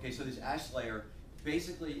 Okay, so this ash layer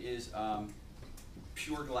basically is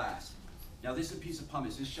pure glass. Now this is a piece of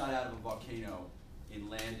pumice. This shot out of a volcano and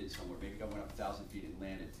landed somewhere. Maybe it went up 1,000 feet and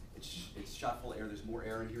landed. It's shot full of air. There's more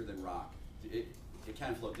air in here than rock. It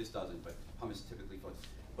can float. This doesn't, but pumice typically floats.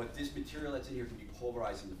 But this material that's in here can be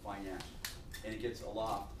pulverized into fine ash, and it gets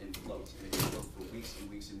aloft and floats, and it can float for weeks and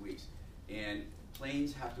weeks and weeks. And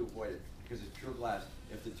planes have to avoid it because it's pure glass.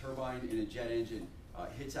 If the turbine in a jet engine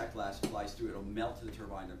hits that glass, flies through, it'll melt to the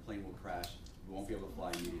turbine, the plane will crash. You won't be able to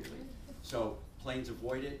fly immediately. So planes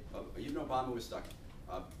avoid it. Even Obama was stuck.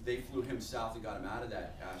 They flew him south and got him out of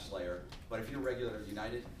that ash layer. But if you're regular at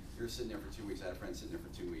United, you're sitting there for 2 weeks. I had a friend sitting there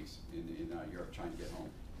for 2 weeks in Europe trying to get home,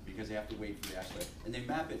 because they have to wait for the ash layer. And they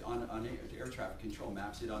map it on air traffic control,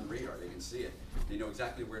 maps it on radar. They can see it. They know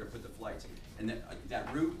exactly where to put the flights. And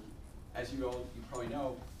that route, as you probably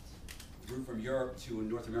know, route from Europe to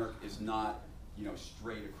North America is not,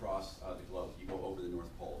 straight across the globe. You go over the North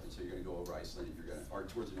Pole, and so you're going to go over Iceland, and or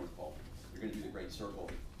towards the North Pole. You're going to do the Great Circle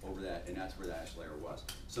over that, and that's where the ash layer was.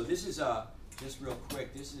 So this is just real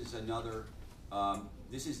quick. This is another.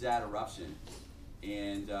 This is that eruption.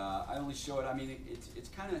 And I only show it, it's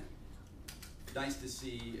kind of nice to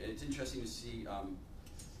see, it's interesting to see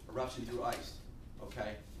eruption through ice,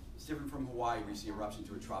 okay? It's different from Hawaii, where you see eruption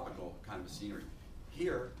through a tropical kind of a scenery.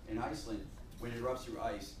 Here in Iceland, when it erupts through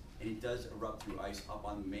ice, and it does erupt through ice up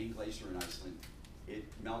on the main glacier in Iceland, it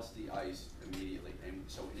melts the ice immediately. And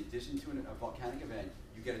so in addition to a volcanic event,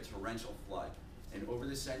 you get a torrential flood. And over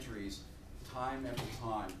the centuries, time after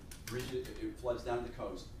time, it floods down the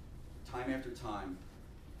coast. Time after time,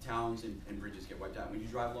 towns and bridges get wiped out. When you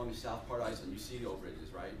drive along the south part of Iceland, you see the old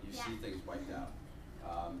bridges, right? You see things wiped out.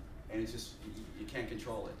 And it's just, you can't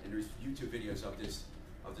control it. And there's YouTube videos of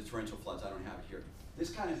the torrential floods. I don't have it here.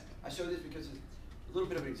 This kind of, I show this because it's a little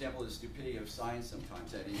bit of an example of the stupidity of science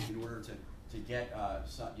sometimes, that in order to get a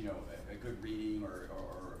good reading or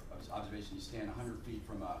observation, you stand 100 feet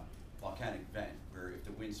from a volcanic vent, where if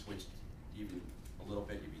the wind switched even a little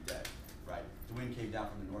bit, you'd be dead. Right? If the wind came down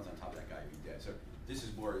from the north on top of that guy, you'd be dead. So This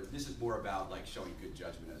is more about like showing good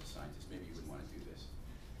judgment as a scientist. Maybe you would want to do this.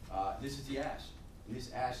 This is the ash. And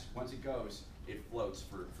this ash, once it goes, it floats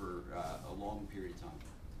for a long period of time.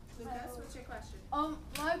 Lucas, what's your question?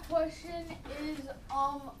 My question is,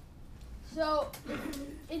 so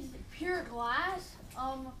it's pure glass.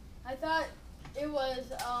 I thought it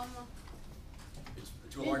was, It's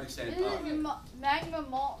to a large extent. Magma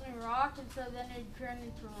molten rock, and so then it turned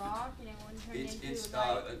into rock, and it wouldn't turn into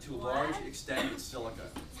like to a large extent it's silica.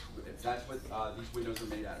 That's what these windows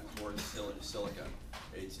are made out of, more silica.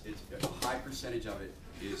 It's a high percentage of it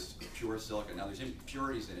is pure silica. Now there's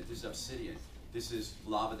impurities in it. This is obsidian. This is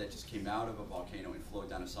lava that just came out of a volcano and flowed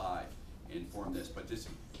down a side and formed this. But this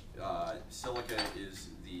silica is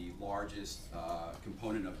the largest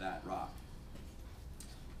component of that rock.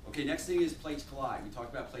 Okay, next thing is plates collide. We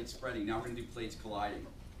talked about plates spreading. Now we're going to do plates colliding.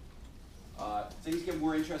 Things get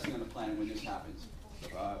more interesting on the planet when this happens.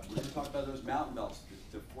 We're going to talk about those mountain belts,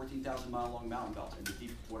 the 14,000 mile long mountain belts and the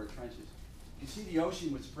deep water trenches. You can see the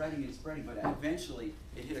ocean was spreading and spreading, but eventually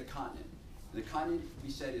it hit a continent. The continent,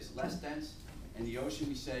 we said, is less dense, and the ocean,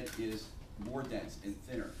 we said, is more dense and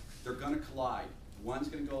thinner. They're going to collide. One's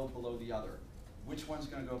going to go below the other. Which one's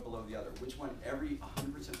going to go below the other? Which one?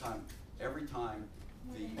 100% time, every time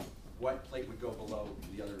the wet plate would go below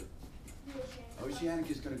the other. Oceanic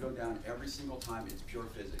is going to go down every single time. It's pure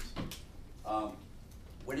physics.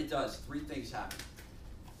 When it does, three things happen.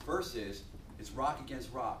 First is it's rock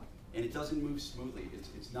against rock, and it doesn't move smoothly.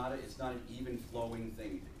 It's not an even flowing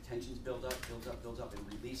thing. Tensions build up,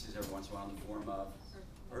 and releases every once in a while in the form of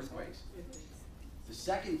earthquakes. The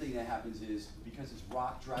second thing that happens is because it's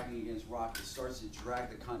rock dragging against rock, it starts to drag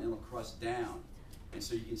the continental crust down. And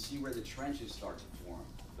so you can see where the trenches start to form.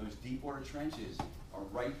 Those deep water trenches are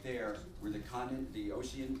right there where the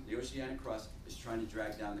oceanic crust is trying to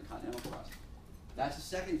drag down the continental crust. That's the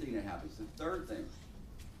second thing that happens. The third thing,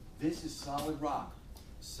 this is solid rock,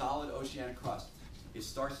 solid oceanic crust. It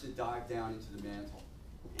starts to dive down into the mantle.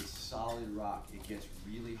 It's solid rock. It gets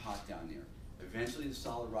really hot down there. Eventually the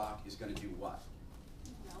solid rock is going to do what?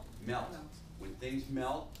 Melt. When things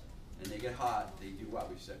melt and they get hot, they do what?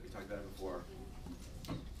 We talked about it before.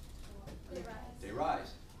 They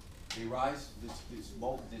rise. They rise.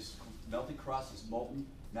 This melting crust, this molten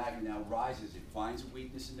magma now rises. It finds a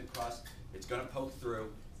weakness in the crust. It's going to pokes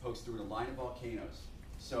through the line of volcanoes.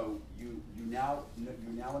 So you now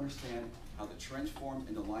understand how the trench formed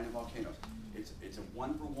in the line of volcanoes. It's a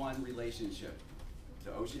one-for-one relationship.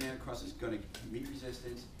 The oceanic crust is going to meet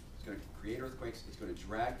resistance. It's going to create earthquakes. It's going to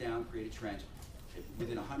drag down, create a trench.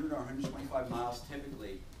 Within 100 or 125 miles,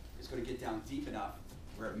 typically, it's going to get down deep enough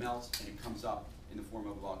where it melts and it comes up in the form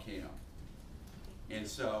of a volcano. And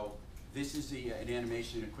so this is an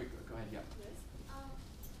animation. Go ahead, yeah.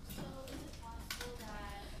 So is it possible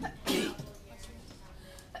that in a couple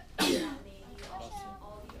of years, maybe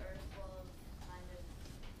all the Earth will kind of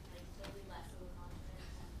like there'll be less of a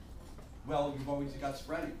continent? Well, you've always got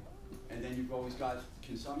spreading, and then you've always got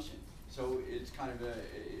consumption. So it's kind of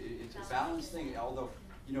it's a balanced thing. Although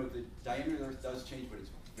the diameter of the Earth does change, but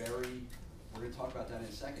it's very. We're going to talk about that in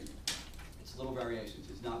a second. It's little variations.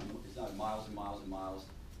 It's not miles and miles and miles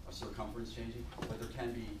of circumference changing, but there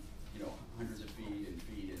can be hundreds of feet and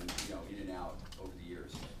in and out over the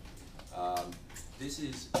years. This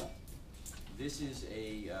is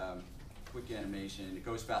a quick animation. It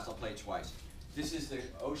goes fast. I'll play it twice. This is the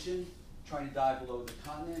ocean trying to dive below the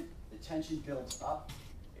continent. The tension builds up.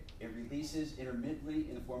 It releases intermittently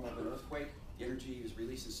in the form of an earthquake. The energy is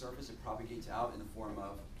released to the surface. It propagates out in the form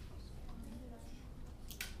of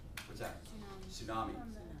what's that? Tsunami.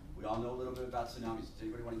 We all know a little bit about tsunamis. Does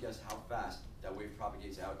anybody want to guess how fast that wave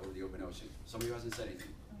propagates out over the open ocean? Somebody who hasn't said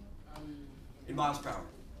anything. In miles per hour.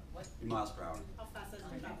 What? In miles per hour. How fast does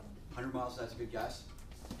it travel? 100 miles, that's a good guess.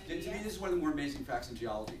 To me, this is one of the more amazing facts in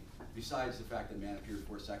geology. Besides the fact that man appeared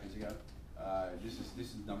 4 seconds ago, this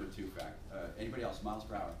is number 2 fact. Anybody else? Miles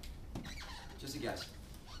per hour. Just a guess.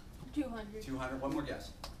 200. 200. One more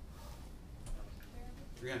guess.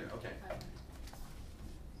 300. Okay.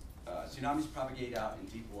 Tsunamis propagate out in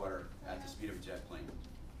deep water at the speed of a jet plane.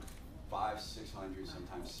 500, 600,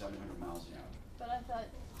 sometimes 700 miles an hour. But I thought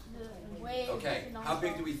the waves. Okay. How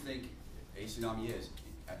big do we think a tsunami is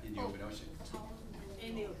in the open ocean?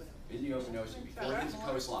 In the open. In the open ocean, before it hits the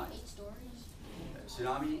coastline.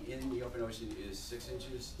 Tsunami in the open ocean is 6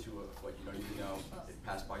 inches to a foot. You don't even know it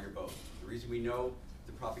passed by your boat. The reason we know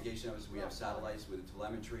the propagation of it is we have satellites with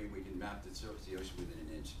telemetry. We can map the surface of the ocean within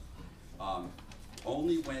an inch.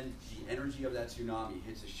 Only when the energy of that tsunami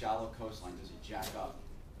hits a shallow coastline does it jack up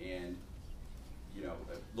and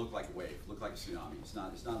look like a wave, look like a tsunami. It's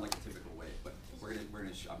not like a typical wave. But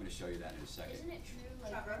I'm gonna show you that in a second. Isn't it true,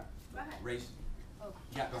 like, Trevor, go ahead. Race. oh,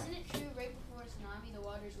 Yeah, go ahead. isn't it true right before a tsunami the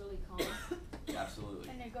water's really calm? Absolutely.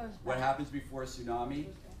 And it goes What back. happens before a tsunami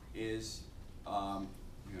is, hang on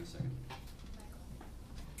a second,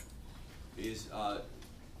 is the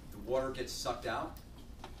water gets sucked out.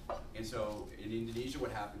 And so in Indonesia,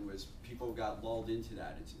 what happened was people got lulled into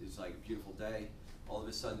that. It's like a beautiful day. All of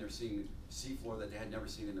a sudden, they're seeing seafloor that they had never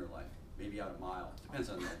seen in their life, maybe out a mile. Depends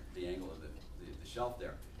on the angle of the shelf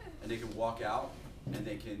there. And they can walk out, and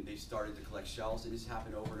they started to collect shells. And this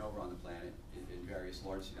happened over and over on the planet in various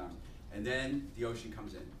large tsunamis. And then the ocean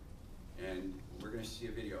comes in. And we're going to see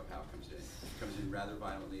a video of how it comes in. It comes in rather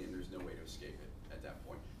violently, and there's no way to escape it at that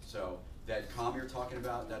point. So that calm you're talking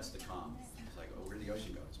about, that's the calm. It's like, oh, where did the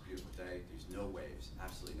ocean go? It's a beautiful day. There's no waves,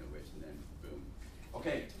 absolutely no waves, and then boom.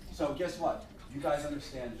 Okay, so guess what? You guys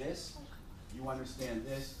understand this. You understand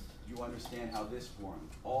this. You understand how this formed.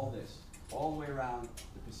 All this, all the way around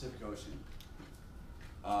the Pacific Ocean.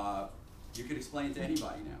 You could explain it to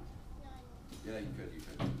anybody now. Yeah, you could.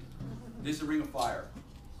 This is a ring of fire.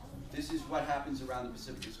 This is what happens around the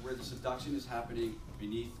Pacific. It's where the subduction is happening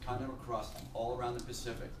beneath continental crust all around the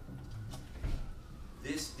Pacific.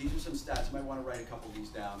 These are some stats. You might want to write a couple of these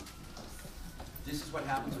down. This is what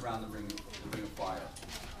happens around the ring of fire.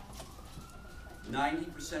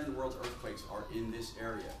 90% of the world's earthquakes are in this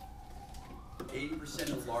area. 80%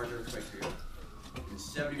 of the large earthquakes are here. And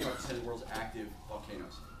 75% of the world's active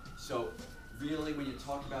volcanoes. So really, when you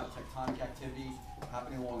talk about tectonic activity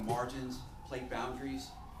happening along margins, plate boundaries,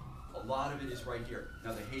 a lot of it is right here.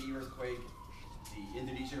 Now the Haiti earthquake, the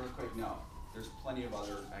Indonesian earthquake, no. There's plenty of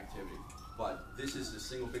other activity. But this is the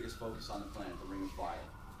single biggest focus on the planet, the ring of fire.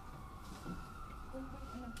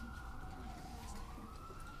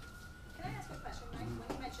 Can I ask a question, Mike?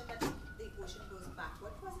 When you mentioned that the ocean goes back,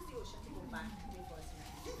 what causes the ocean to go back before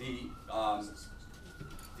tsunami?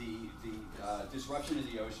 The disruption of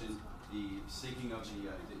the ocean, the sinking of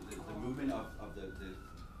the movement of the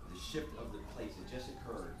shift of the plates that just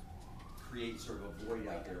occurred creates sort of a void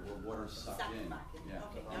out there where water is sucked in. Back in. Yeah.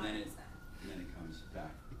 Okay, now and then I it understand. comes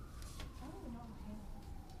back.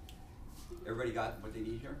 Everybody got what they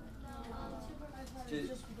need here?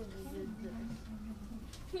 Just-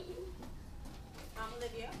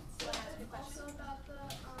 Olivia, so I ask you a question. Also about the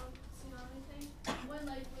tsunami thing, when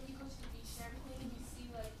you go to the beach and everything, and you see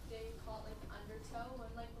they call it undertow, when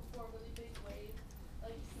before a really big wave,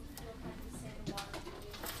 you can feel kind of the sand and water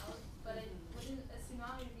moving out. But wouldn't a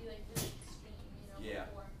tsunami be really extreme, Yeah.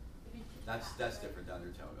 before it'd be That's different than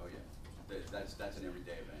undertow. Oh yeah, that's an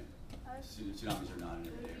everyday event. Tsunamis are not an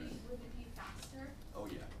everyday event. Would it be faster? Oh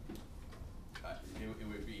yeah. It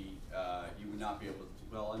would be, you would not be able to,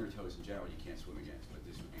 well, undertows in general you can't swim against, but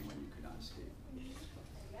this would be when you could not escape.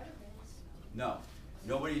 No,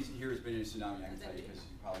 nobody here has been in a tsunami, I can tell you, because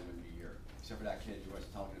you probably wouldn't be here. Except for that kid who I was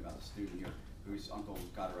talking about, the student here, whose uncle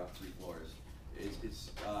got her up 3 floors.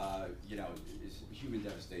 It's human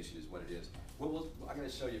devastation is what it is. Well, I'm going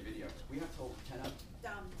to show you a video. We have told 10 up?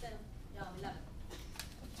 10, 11.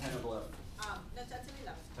 10 of 11. No, 10 to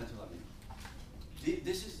 11. 10 to 11.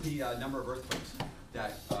 This is the number of earthquakes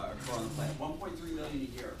that occur on the planet. 1.3 million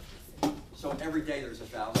a year. So every day there's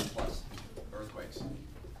 1,000 plus earthquakes.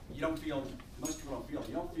 You don't feel, most people don't feel them.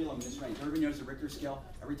 You don't feel them in this range. Everybody knows the Richter scale.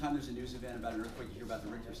 Every time there's a news event about an earthquake, you hear about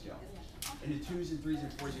the Richter scale. In the 2s and 3s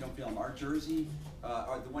and 4s, you don't feel them. Our Jersey,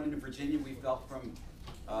 the one in Virginia, we felt from,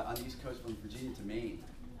 on the East Coast from Virginia to Maine.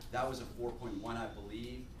 That was a 4.1, I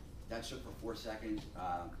believe. That shook for 4 seconds.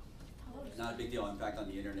 Not a big deal. In fact, on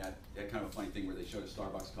the internet, they had kind of a funny thing where they showed a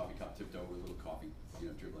Starbucks coffee cup tipped over with a little coffee,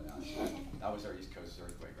 dribbling out. That was our East Coast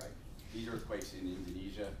earthquake, right? These earthquakes in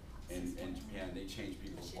Indonesia and Japan, they changed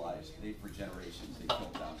people's lives. They, for generations, they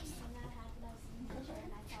killed thousands.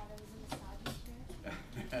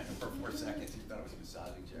 For 4 seconds, you thought it was a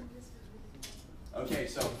massaging chair. Okay,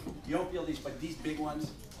 so you don't feel these, but these big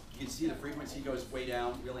ones, you can see the frequency goes way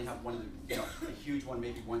down. We only have one of the, a huge one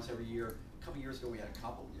maybe once every year. A couple years ago, we had a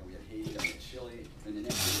couple. We had Haiti, we had Chile, and the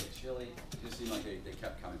next year we had Chile. It just seemed like they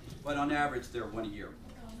kept coming. But on average, they're 1 a year.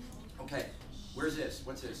 Okay, where's this?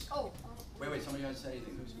 What's this? Oh. Wait, somebody has to say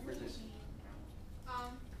anything. Where's this?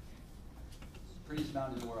 Prettiest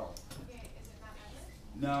mountain in the world. Okay, is it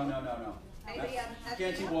Mount Everest? No. You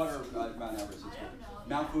can't see water Mount Everest.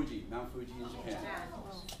 Mount Fuji in Japan.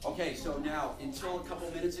 Okay, so now, until a couple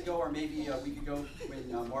minutes ago, or maybe a week ago,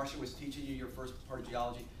 when Marcia was teaching you your first part of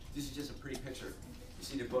geology, this is just a pretty picture. You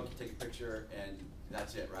see the book, you take a picture, and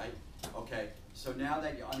that's it, right? Okay, so now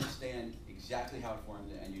that you understand exactly how it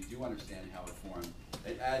formed, and you do understand how it formed,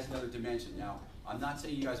 it adds another dimension. Now, I'm not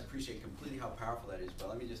saying you guys appreciate completely how powerful that is, but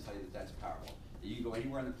let me just tell you that that's powerful. You can go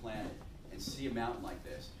anywhere on the planet, and see a mountain like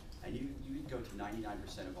this, and you can go to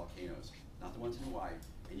 99% of volcanoes, not the ones in Hawaii,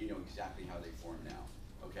 and you know exactly how they form now.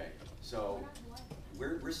 Okay, so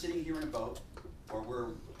we're sitting here in a boat,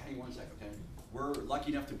 or hang on one second, okay? We're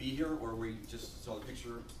lucky enough to be here, or we just saw the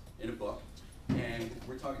picture in a book, and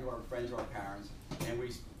we're talking to our friends or our parents, and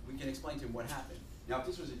we can explain to them what happened. Now, if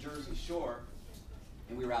this was a Jersey Shore,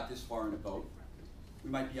 and we were out this far in a boat, we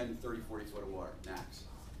might be under 30, 40 foot of water, max.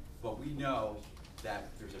 But we know that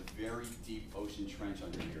there's a very deep ocean trench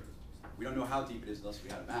under here. We don't know how deep it is unless we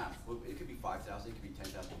had a map. Well, it could be 5,000, it could be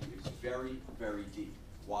 10,000, it's very, very deep.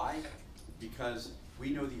 Why? Because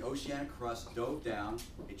we know the oceanic crust dove down,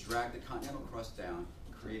 it dragged the continental crust down,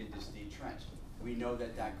 created this deep trench. We know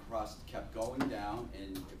that that crust kept going down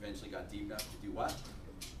and eventually got deep enough to do what?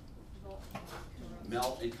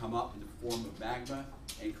 Melt and come up in the form of magma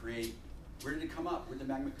and create. Where did it come up? Where did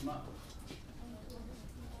the magma come up?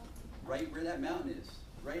 Right where that mountain is.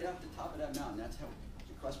 Right up the top of that mountain. That's how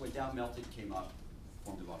the crust went down, melted, came up,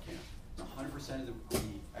 formed a volcano. 100% of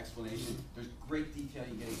the explanation, there's great detail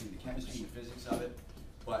you get into the chemistry and the physics of it,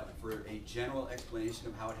 but for a general explanation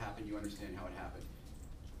of how it happened, you understand how it happened.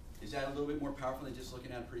 Is that a little bit more powerful than just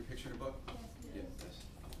looking at a pretty picture in a book? Yes. Yes.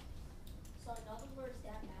 So in other words,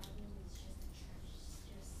 that mountain is just a trench,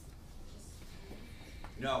 just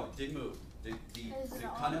No, it didn't move. The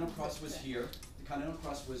continental crust was here. The continental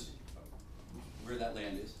crust was where that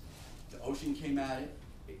land is. The ocean came at it.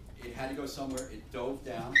 It had to go somewhere. It dove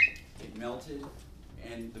down. It melted,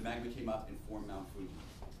 and the magma came up and formed Mount Fuji.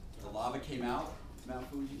 The lava came out of Mount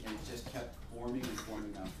Fuji, and it just kept forming and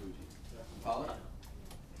forming Mount Fuji. Follow?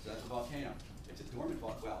 So that's a volcano. It's a dormant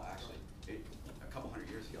volcano. Well, actually, a couple hundred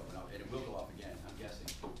years ago, and it will go off again, I'm guessing.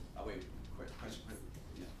 Oh, wait, quick question.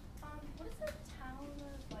 Yeah. What is the town of,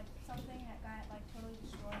 like, something that got, like, totally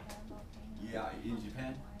destroyed by a volcano? Yeah, in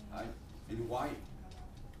Japan? In Hawaii.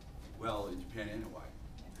 Well, in Japan and Hawaii.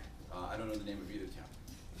 I don't know the name of either town.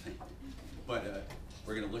 But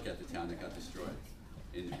we're going to look at the town that got destroyed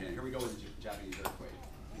in Japan. Here we go with the Japanese earthquake.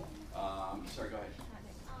 Sorry, go ahead.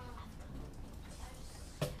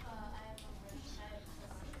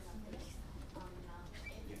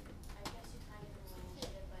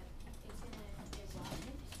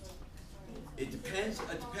 It depends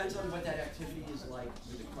on what that activity is like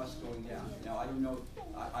with the crust going down. Now, I don't know.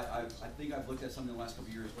 I think I've looked at some in the last couple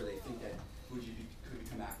of years where they think that Fuji could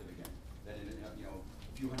become active again. That a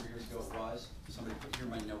few hundred years ago it was. Somebody here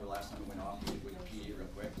might know the last time it went off. Wikipedia real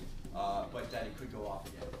quick, but that it could go off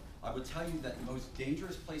again. I will tell you that the most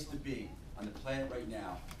dangerous place to be on the planet right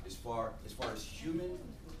now, as far as human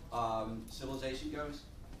civilization goes,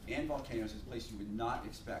 and volcanoes, is a place you would not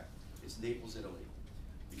expect. It's Naples, Italy.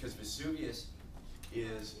 Because Vesuvius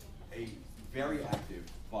is a very active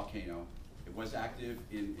volcano. It was active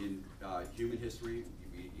in human history.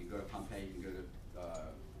 You go to Pompeii, you can go to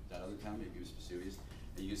that other town, maybe it was Vesuvius,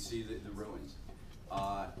 and you can see the ruins.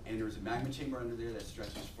 And there's a magma chamber under there that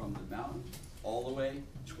stretches from the mountain all the way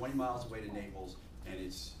 20 miles away to Naples, and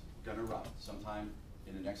it's going to erupt sometime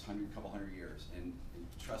in the next couple hundred years. And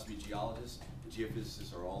trust me, geologists and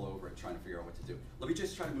geophysicists are all over it trying to figure out what to do. Let me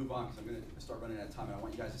just try to move on because I'm going to start running out of time, and I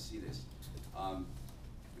want you guys to see this.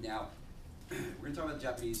 Now, we're going to talk about the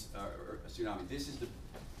Japanese tsunami.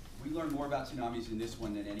 We learn more about tsunamis in this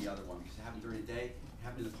one than any other one because it happened during the day. It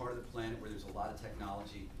happened in the part of the planet where there's a lot of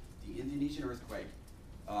technology. The Indonesian earthquake,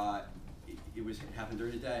 it happened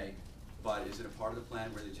during the day, but is it a part of the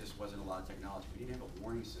planet where there just wasn't a lot of technology? We didn't have a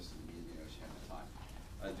warning system in the Indian Ocean at the time.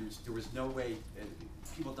 There was no way.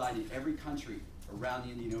 People died in every country around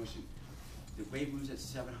the Indian Ocean. The wave moves at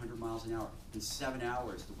 700 miles an hour. In 7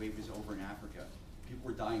 hours, the wave was over in Africa.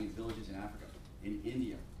 People were dying in villages in Africa. In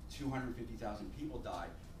India, 250,000 people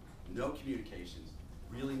died. No communications.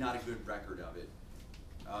 Really not a good record of it.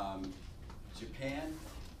 Japan,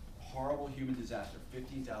 horrible human disaster.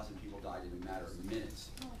 15,000 people died in a matter of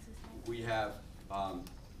minutes. We have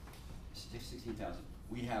 16,000.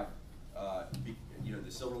 We have,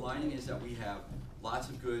 the silver lining is that we have lots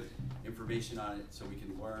of good information on it, so we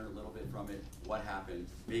can learn a little bit from it, what happened,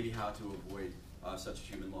 maybe how to avoid such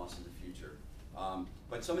human loss in the future.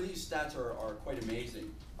 But some of these stats are quite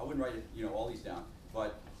amazing. I wouldn't write all these down,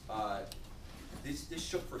 but this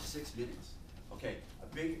shook for 6 minutes. Okay, a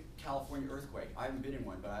big California earthquake. I haven't been in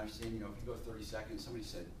one, but I understand, if you go 30 seconds, somebody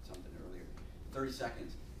said something earlier, 30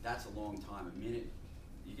 seconds, that's a long time. A minute,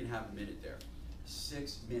 you can have a minute there.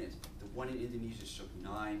 6 minutes. The one in Indonesia shook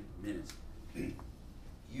 9 minutes.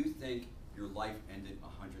 You think your life ended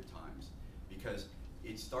 100 times because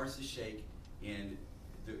it starts to shake and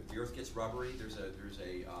the earth gets rubbery. There's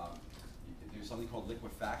something called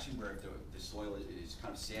liquefaction where the soil is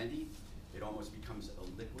kind of sandy, it almost becomes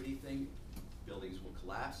a liquidy thing. Buildings will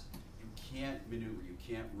collapse. You can't maneuver, you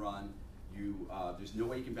can't run, there's no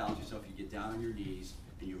way you can balance yourself. You get down on your knees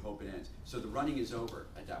and you hope it ends. So the running is over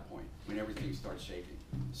at that point when everything starts shaking.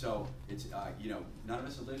 So it's, none of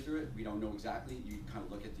us have lived through it. We don't know exactly. You kind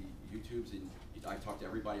of look at the YouTubes and I talk to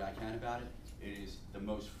everybody I can about it. It is the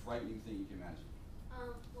most frightening thing you can imagine.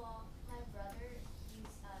 Well, my brother, he's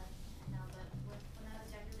now, but when I was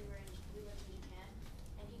younger, we lived in Japan,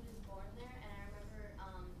 and he was born there. And I remember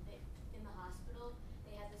in the hospital,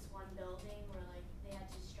 they had this one building where like they had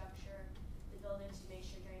to structure the buildings to make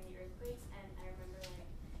sure during the earthquakes. And I remember like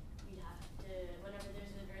we'd have to, whenever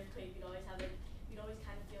there's an earthquake, you'd always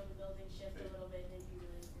kind of feel the building shift a little bit, and it'd be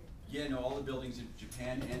really weird. Yeah, no, all the buildings in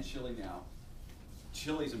Japan and Chile now.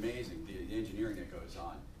 Chile's amazing, the engineering that goes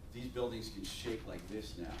on. These buildings can shake like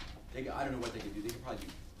this now. I don't know what they can do. They can probably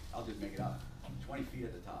do, I'll just make it up, 20 feet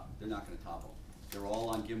at the top. They're not going to topple. They're all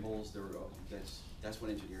on gimbals. That's what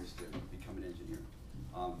engineers do, become an engineer.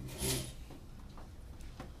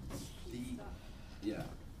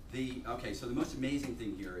 Okay, so the most amazing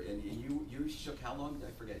thing here, and you shook how long?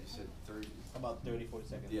 I forget, you said 30? About 30, 40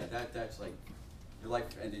 seconds. Yeah, that's like, your life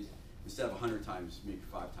ended, instead of 100 times, maybe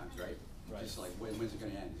 5 times, right? Right. Just like, when's it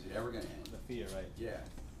going to end? Is it ever going to end? The fear, right? Yeah,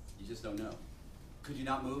 you just don't know. Could you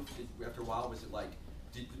not move after a while? Was it like,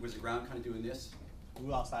 was the ground kind of doing this? We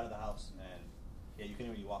were outside of the house, and yeah, you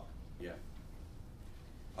couldn't really walk. Yeah.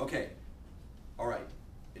 Okay, all right.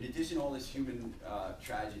 In addition to all this human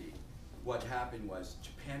tragedy, what happened was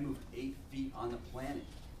Japan moved 8 feet on the planet.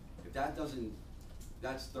 If that doesn't,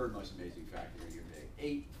 that's third most amazing fact here today.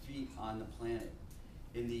 8 feet on the planet.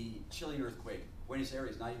 In the Chilean earthquake, Buenos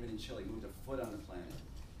Aires, not even in Chile, moved a foot on the planet.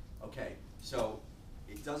 Okay, so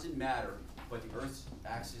it doesn't matter, but the Earth's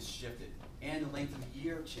axis shifted, and the length of the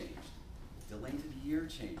year changed. The length of the year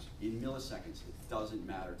changed in milliseconds. It doesn't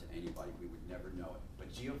matter to anybody. We would never know it.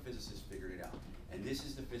 But geophysicists figured it out, and this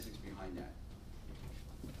is the physics behind that.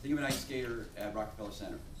 Think of an ice skater at Rockefeller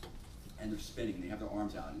Center, and they're spinning. They have their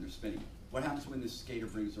arms out, and they're spinning. What happens when the skater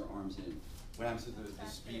brings their arms in? What happens to the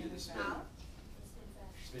speed of the spin?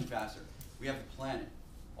 Spin faster. We have the planet.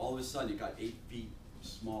 All of a sudden, it got 8 feet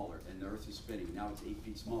smaller, and the Earth is spinning. Now it's 8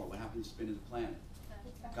 feet smaller. What happened to the spin of the planet?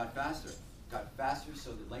 Got faster. Got faster,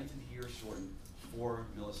 so the length of the year shortened 4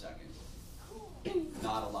 milliseconds.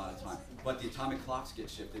 Not a lot of time. But the atomic clocks get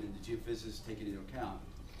shifted, and the geophysicists take it into account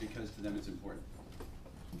because to them it's important.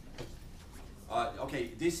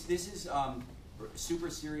 Okay, this is super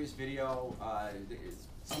serious video.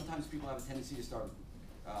 Sometimes people have a tendency to start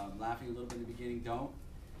laughing a little bit in the beginning. Don't.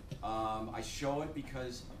 I show it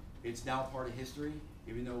because it's now part of history.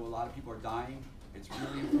 Even though a lot of people are dying, it's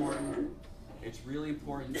really important. It's really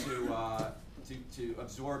important to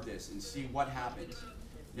absorb this and see what happens.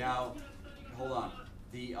 Now, hold on.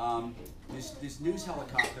 This news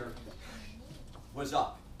helicopter was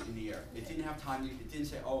up in the air. It didn't have time. It didn't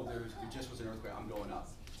say, "Oh, there just was an earthquake. I'm going up."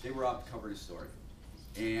 They were up covering a story,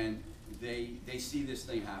 and they see this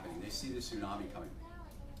thing happening. They see this tsunami coming.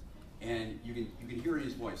 And you can hear it in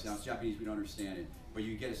his voice. Now it's Japanese, we don't understand it, but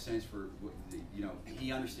you get a sense for,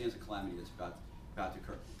 he understands the calamity that's about to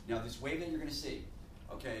occur. Now this wave that you're going to see,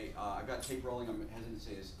 okay, I've got tape rolling. I'm hesitant to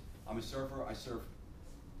say this. I'm a surfer. I surf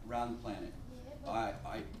around the planet.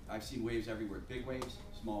 I've seen waves everywhere. Big waves,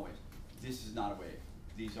 small waves. This is not a wave.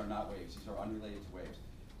 These are not waves. These are unrelated to waves.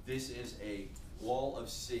 This is a wall of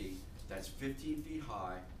sea that's 15 feet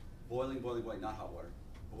high, boiling, boiling, boiling, not hot water,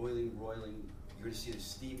 boiling, roiling. You're going to see the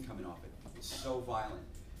steam coming off it. It's so violent.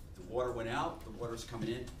 The water went out, the water's coming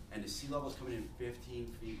in, and the sea level's coming in 15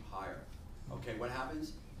 feet higher. Okay, what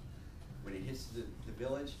happens? When it hits the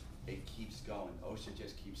village, it keeps going. The ocean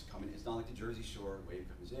just keeps coming. It's not like the Jersey Shore. Wave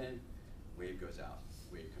comes in, wave goes out.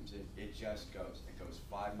 Wave comes in. It just goes. It goes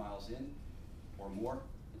 5 miles in or more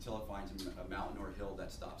until it finds a mountain or a hill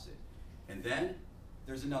that stops it. And then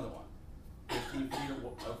there's another one. 15 feet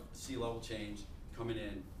of sea level change coming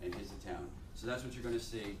in and hits the town. So that's what you're going to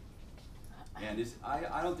see. And this,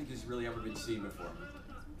 I don't think this has really ever been seen before.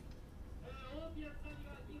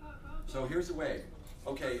 So here's the wave.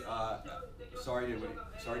 Okay, sorry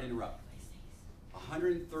to interrupt.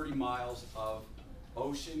 130 miles of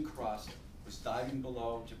ocean crust was diving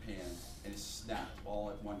below Japan, and it snapped all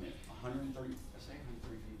at 1 minute. 130, I say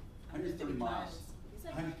 130 feet? 130 miles.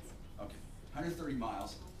 130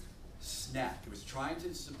 miles snapped. It was trying to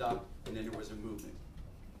subduct, and then there was a movement.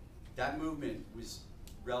 That movement was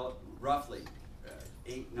roughly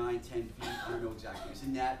 8, 9, 10 feet. I don't know exactly. It was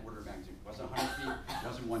in that order of magnitude. It wasn't 100 feet. It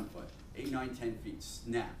wasn't 1 foot. 8, 9, 10 feet.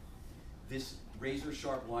 Snap. This razor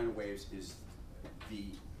sharp line of waves is the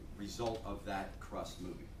result of that crust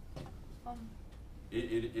moving.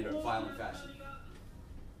 in a violent fashion.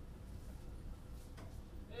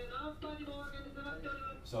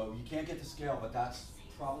 So you can't get the scale, but that's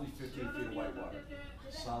probably 15 feet of white water,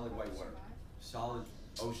 solid white water, solid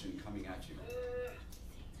ocean coming at you.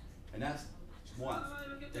 And that's one.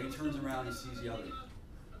 Then he turns around and sees the other.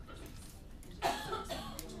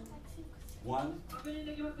 1,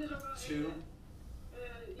 2,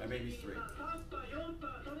 and maybe 3.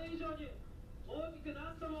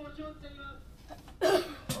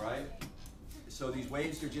 All right? So these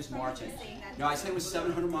waves are just marching. Now I said it was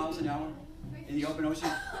 700 miles an hour in the open ocean.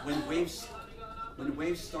 When the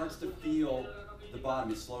wave starts to feel the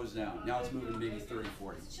bottom, it slows down. Now it's moving maybe 30,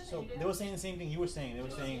 40. So they were saying the same thing you were saying. They were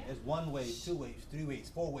saying it's 1 wave, 2 waves, 3 waves,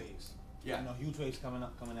 4 waves. Yeah. You know, huge waves coming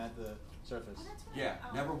at the surface. Yeah,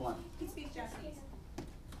 never one. He speaks Japanese.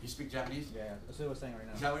 You speak Japanese? Yeah, that's what they were saying right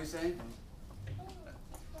now. Is that what he's saying?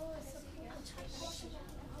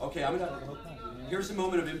 Okay, here's a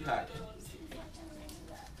moment of impact.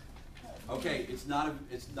 Okay, it's not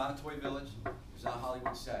a toy village. It's not a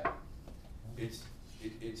Hollywood set. It's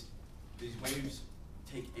these waves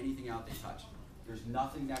take anything out they touch. There's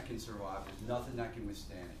nothing that can survive. There's nothing that can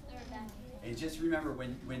withstand it. And just remember,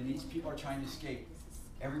 when these people are trying to escape,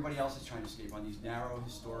 everybody else is trying to escape on these narrow,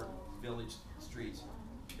 historic village streets.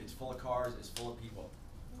 It's full of cars. It's full of people.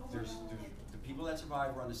 There's the people that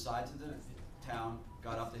survived were on the sides of the town,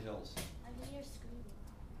 got up the hills.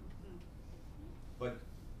 But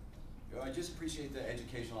I just appreciate the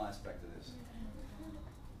educational aspect of this.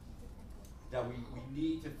 That we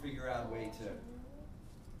need to figure out a way to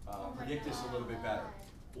predict this a little bit better,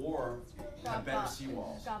 or have better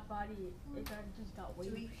seawalls. Got body. It just got Do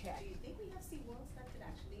wave you think we have seawalls that could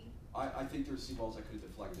actually I think there's seawalls that could have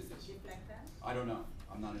deflected this. deflect that? I don't know.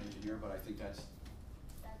 I'm not an engineer, but I think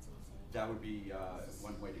that would be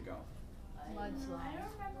one way to go. I Mudslide.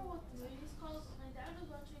 don't remember what the movie is called. My dad was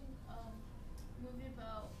watching a movie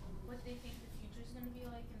about what they think the future is going to be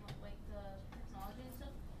like and like the technology and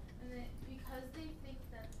stuff. And then because they think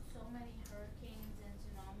that so many hurricanes and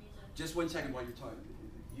tsunamis are Just 1 second while you're talking.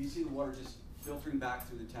 You see the water just filtering back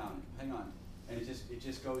through the town. Hang on. And it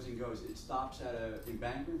just goes and goes. It stops at an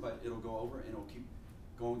embankment, but it'll go over and it'll keep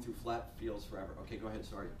going through flat fields forever. Okay, go ahead.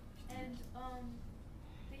 Sorry. and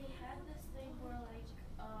they had this thing where it's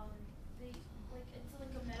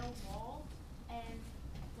like a metal wall, and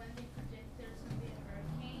when they predict there's gonna be a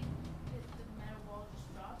hurricane, the metal wall just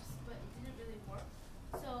drops, but it didn't really work.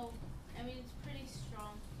 So I mean it's pretty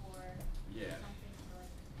strong for Yeah. something to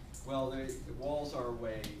like. Well, the walls are a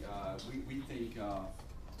way. We think.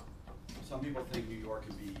 Some people think New York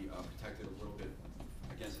can be protected a little bit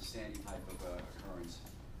against a Sandy type of occurrence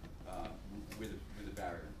with a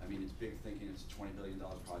barrier. I mean, it's big thinking. It's a $20 billion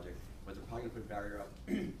project, but they're probably going to put a barrier up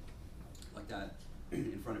like that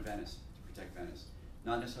in front of Venice to protect Venice.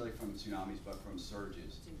 Not necessarily from tsunamis, but from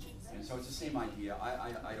surges. And so it's the same idea.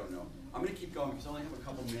 I don't know. I'm going to keep going because I only have a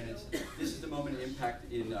couple minutes. This is the moment of impact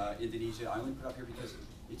in Indonesia. I only put up here because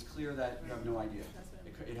it's clear that you have no idea.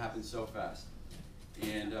 It happened so fast.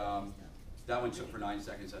 And that one took for 9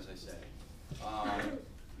 seconds, as I said.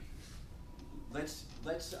 Let's. I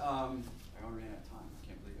already ran out of time. I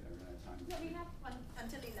can't believe it. I ran out of time. No, we have one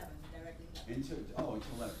until 11, directly 11.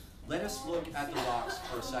 Until 11. Let us look at the rocks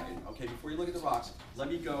for a second. Okay, before you look at the rocks, let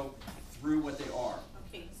me go through what they are.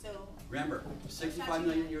 Okay, so Remember, 65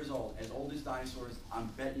 million years old as dinosaurs. I'm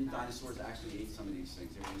betting dinosaurs actually ate some of these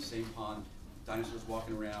things. They were in the same pond. Dinosaurs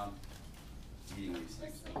walking around eating these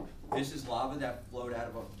things. This is lava that flowed out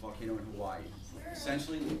of a volcano in Hawaii.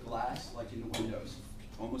 Essentially glass, like in the windows.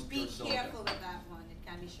 Almost be pure silica. careful with that one. It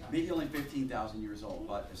can be sharp. Maybe only 15,000 years old,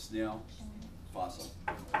 but a snail fossil.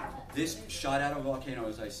 This shot out of a volcano,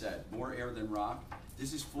 as I said, more air than rock.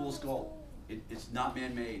 This is fool's gold. It's not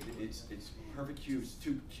man-made. It's perfect cubes.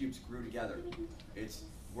 2 cubes grew together. It's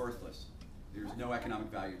worthless. There's no economic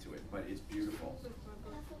value to it, but it's beautiful.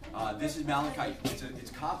 This is malachite.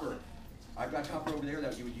 It's copper. I've got copper over there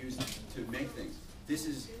that you would use to make things. This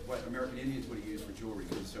is what American Indians would have used for jewelry.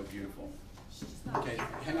 It's so beautiful. Okay,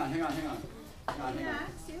 hang on.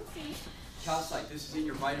 Calcite, this is in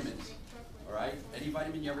your vitamins. All right? Any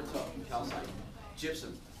vitamin you ever took, calcite.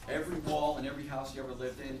 Gypsum. Every wall in every house you ever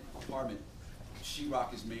lived in, apartment,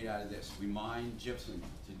 sheetrock is made out of this. We mine gypsum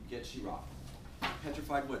to get sheetrock.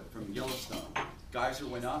 Petrified wood from Yellowstone. Geyser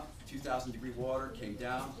went up, 2,000-degree water, came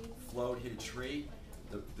down, flowed, hit a tree.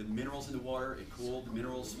 The minerals in the water, it cooled, the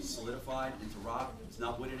minerals solidified into rock. It's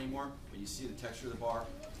not wood anymore, but you see the texture of the bar.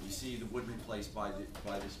 You see the wood replaced by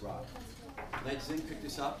this rock. Lead zinc picked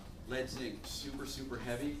this up. Lead zinc, super, super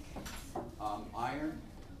heavy. Iron,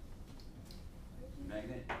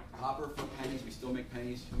 magnet. Copper for pennies, we still make pennies.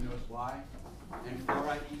 manganese, who knows why. And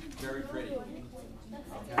fluoride, very pretty.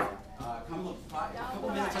 Okay, come look, a couple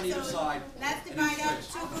minutes on either side. Let's and then divide up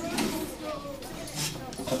switch. two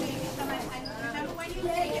groups.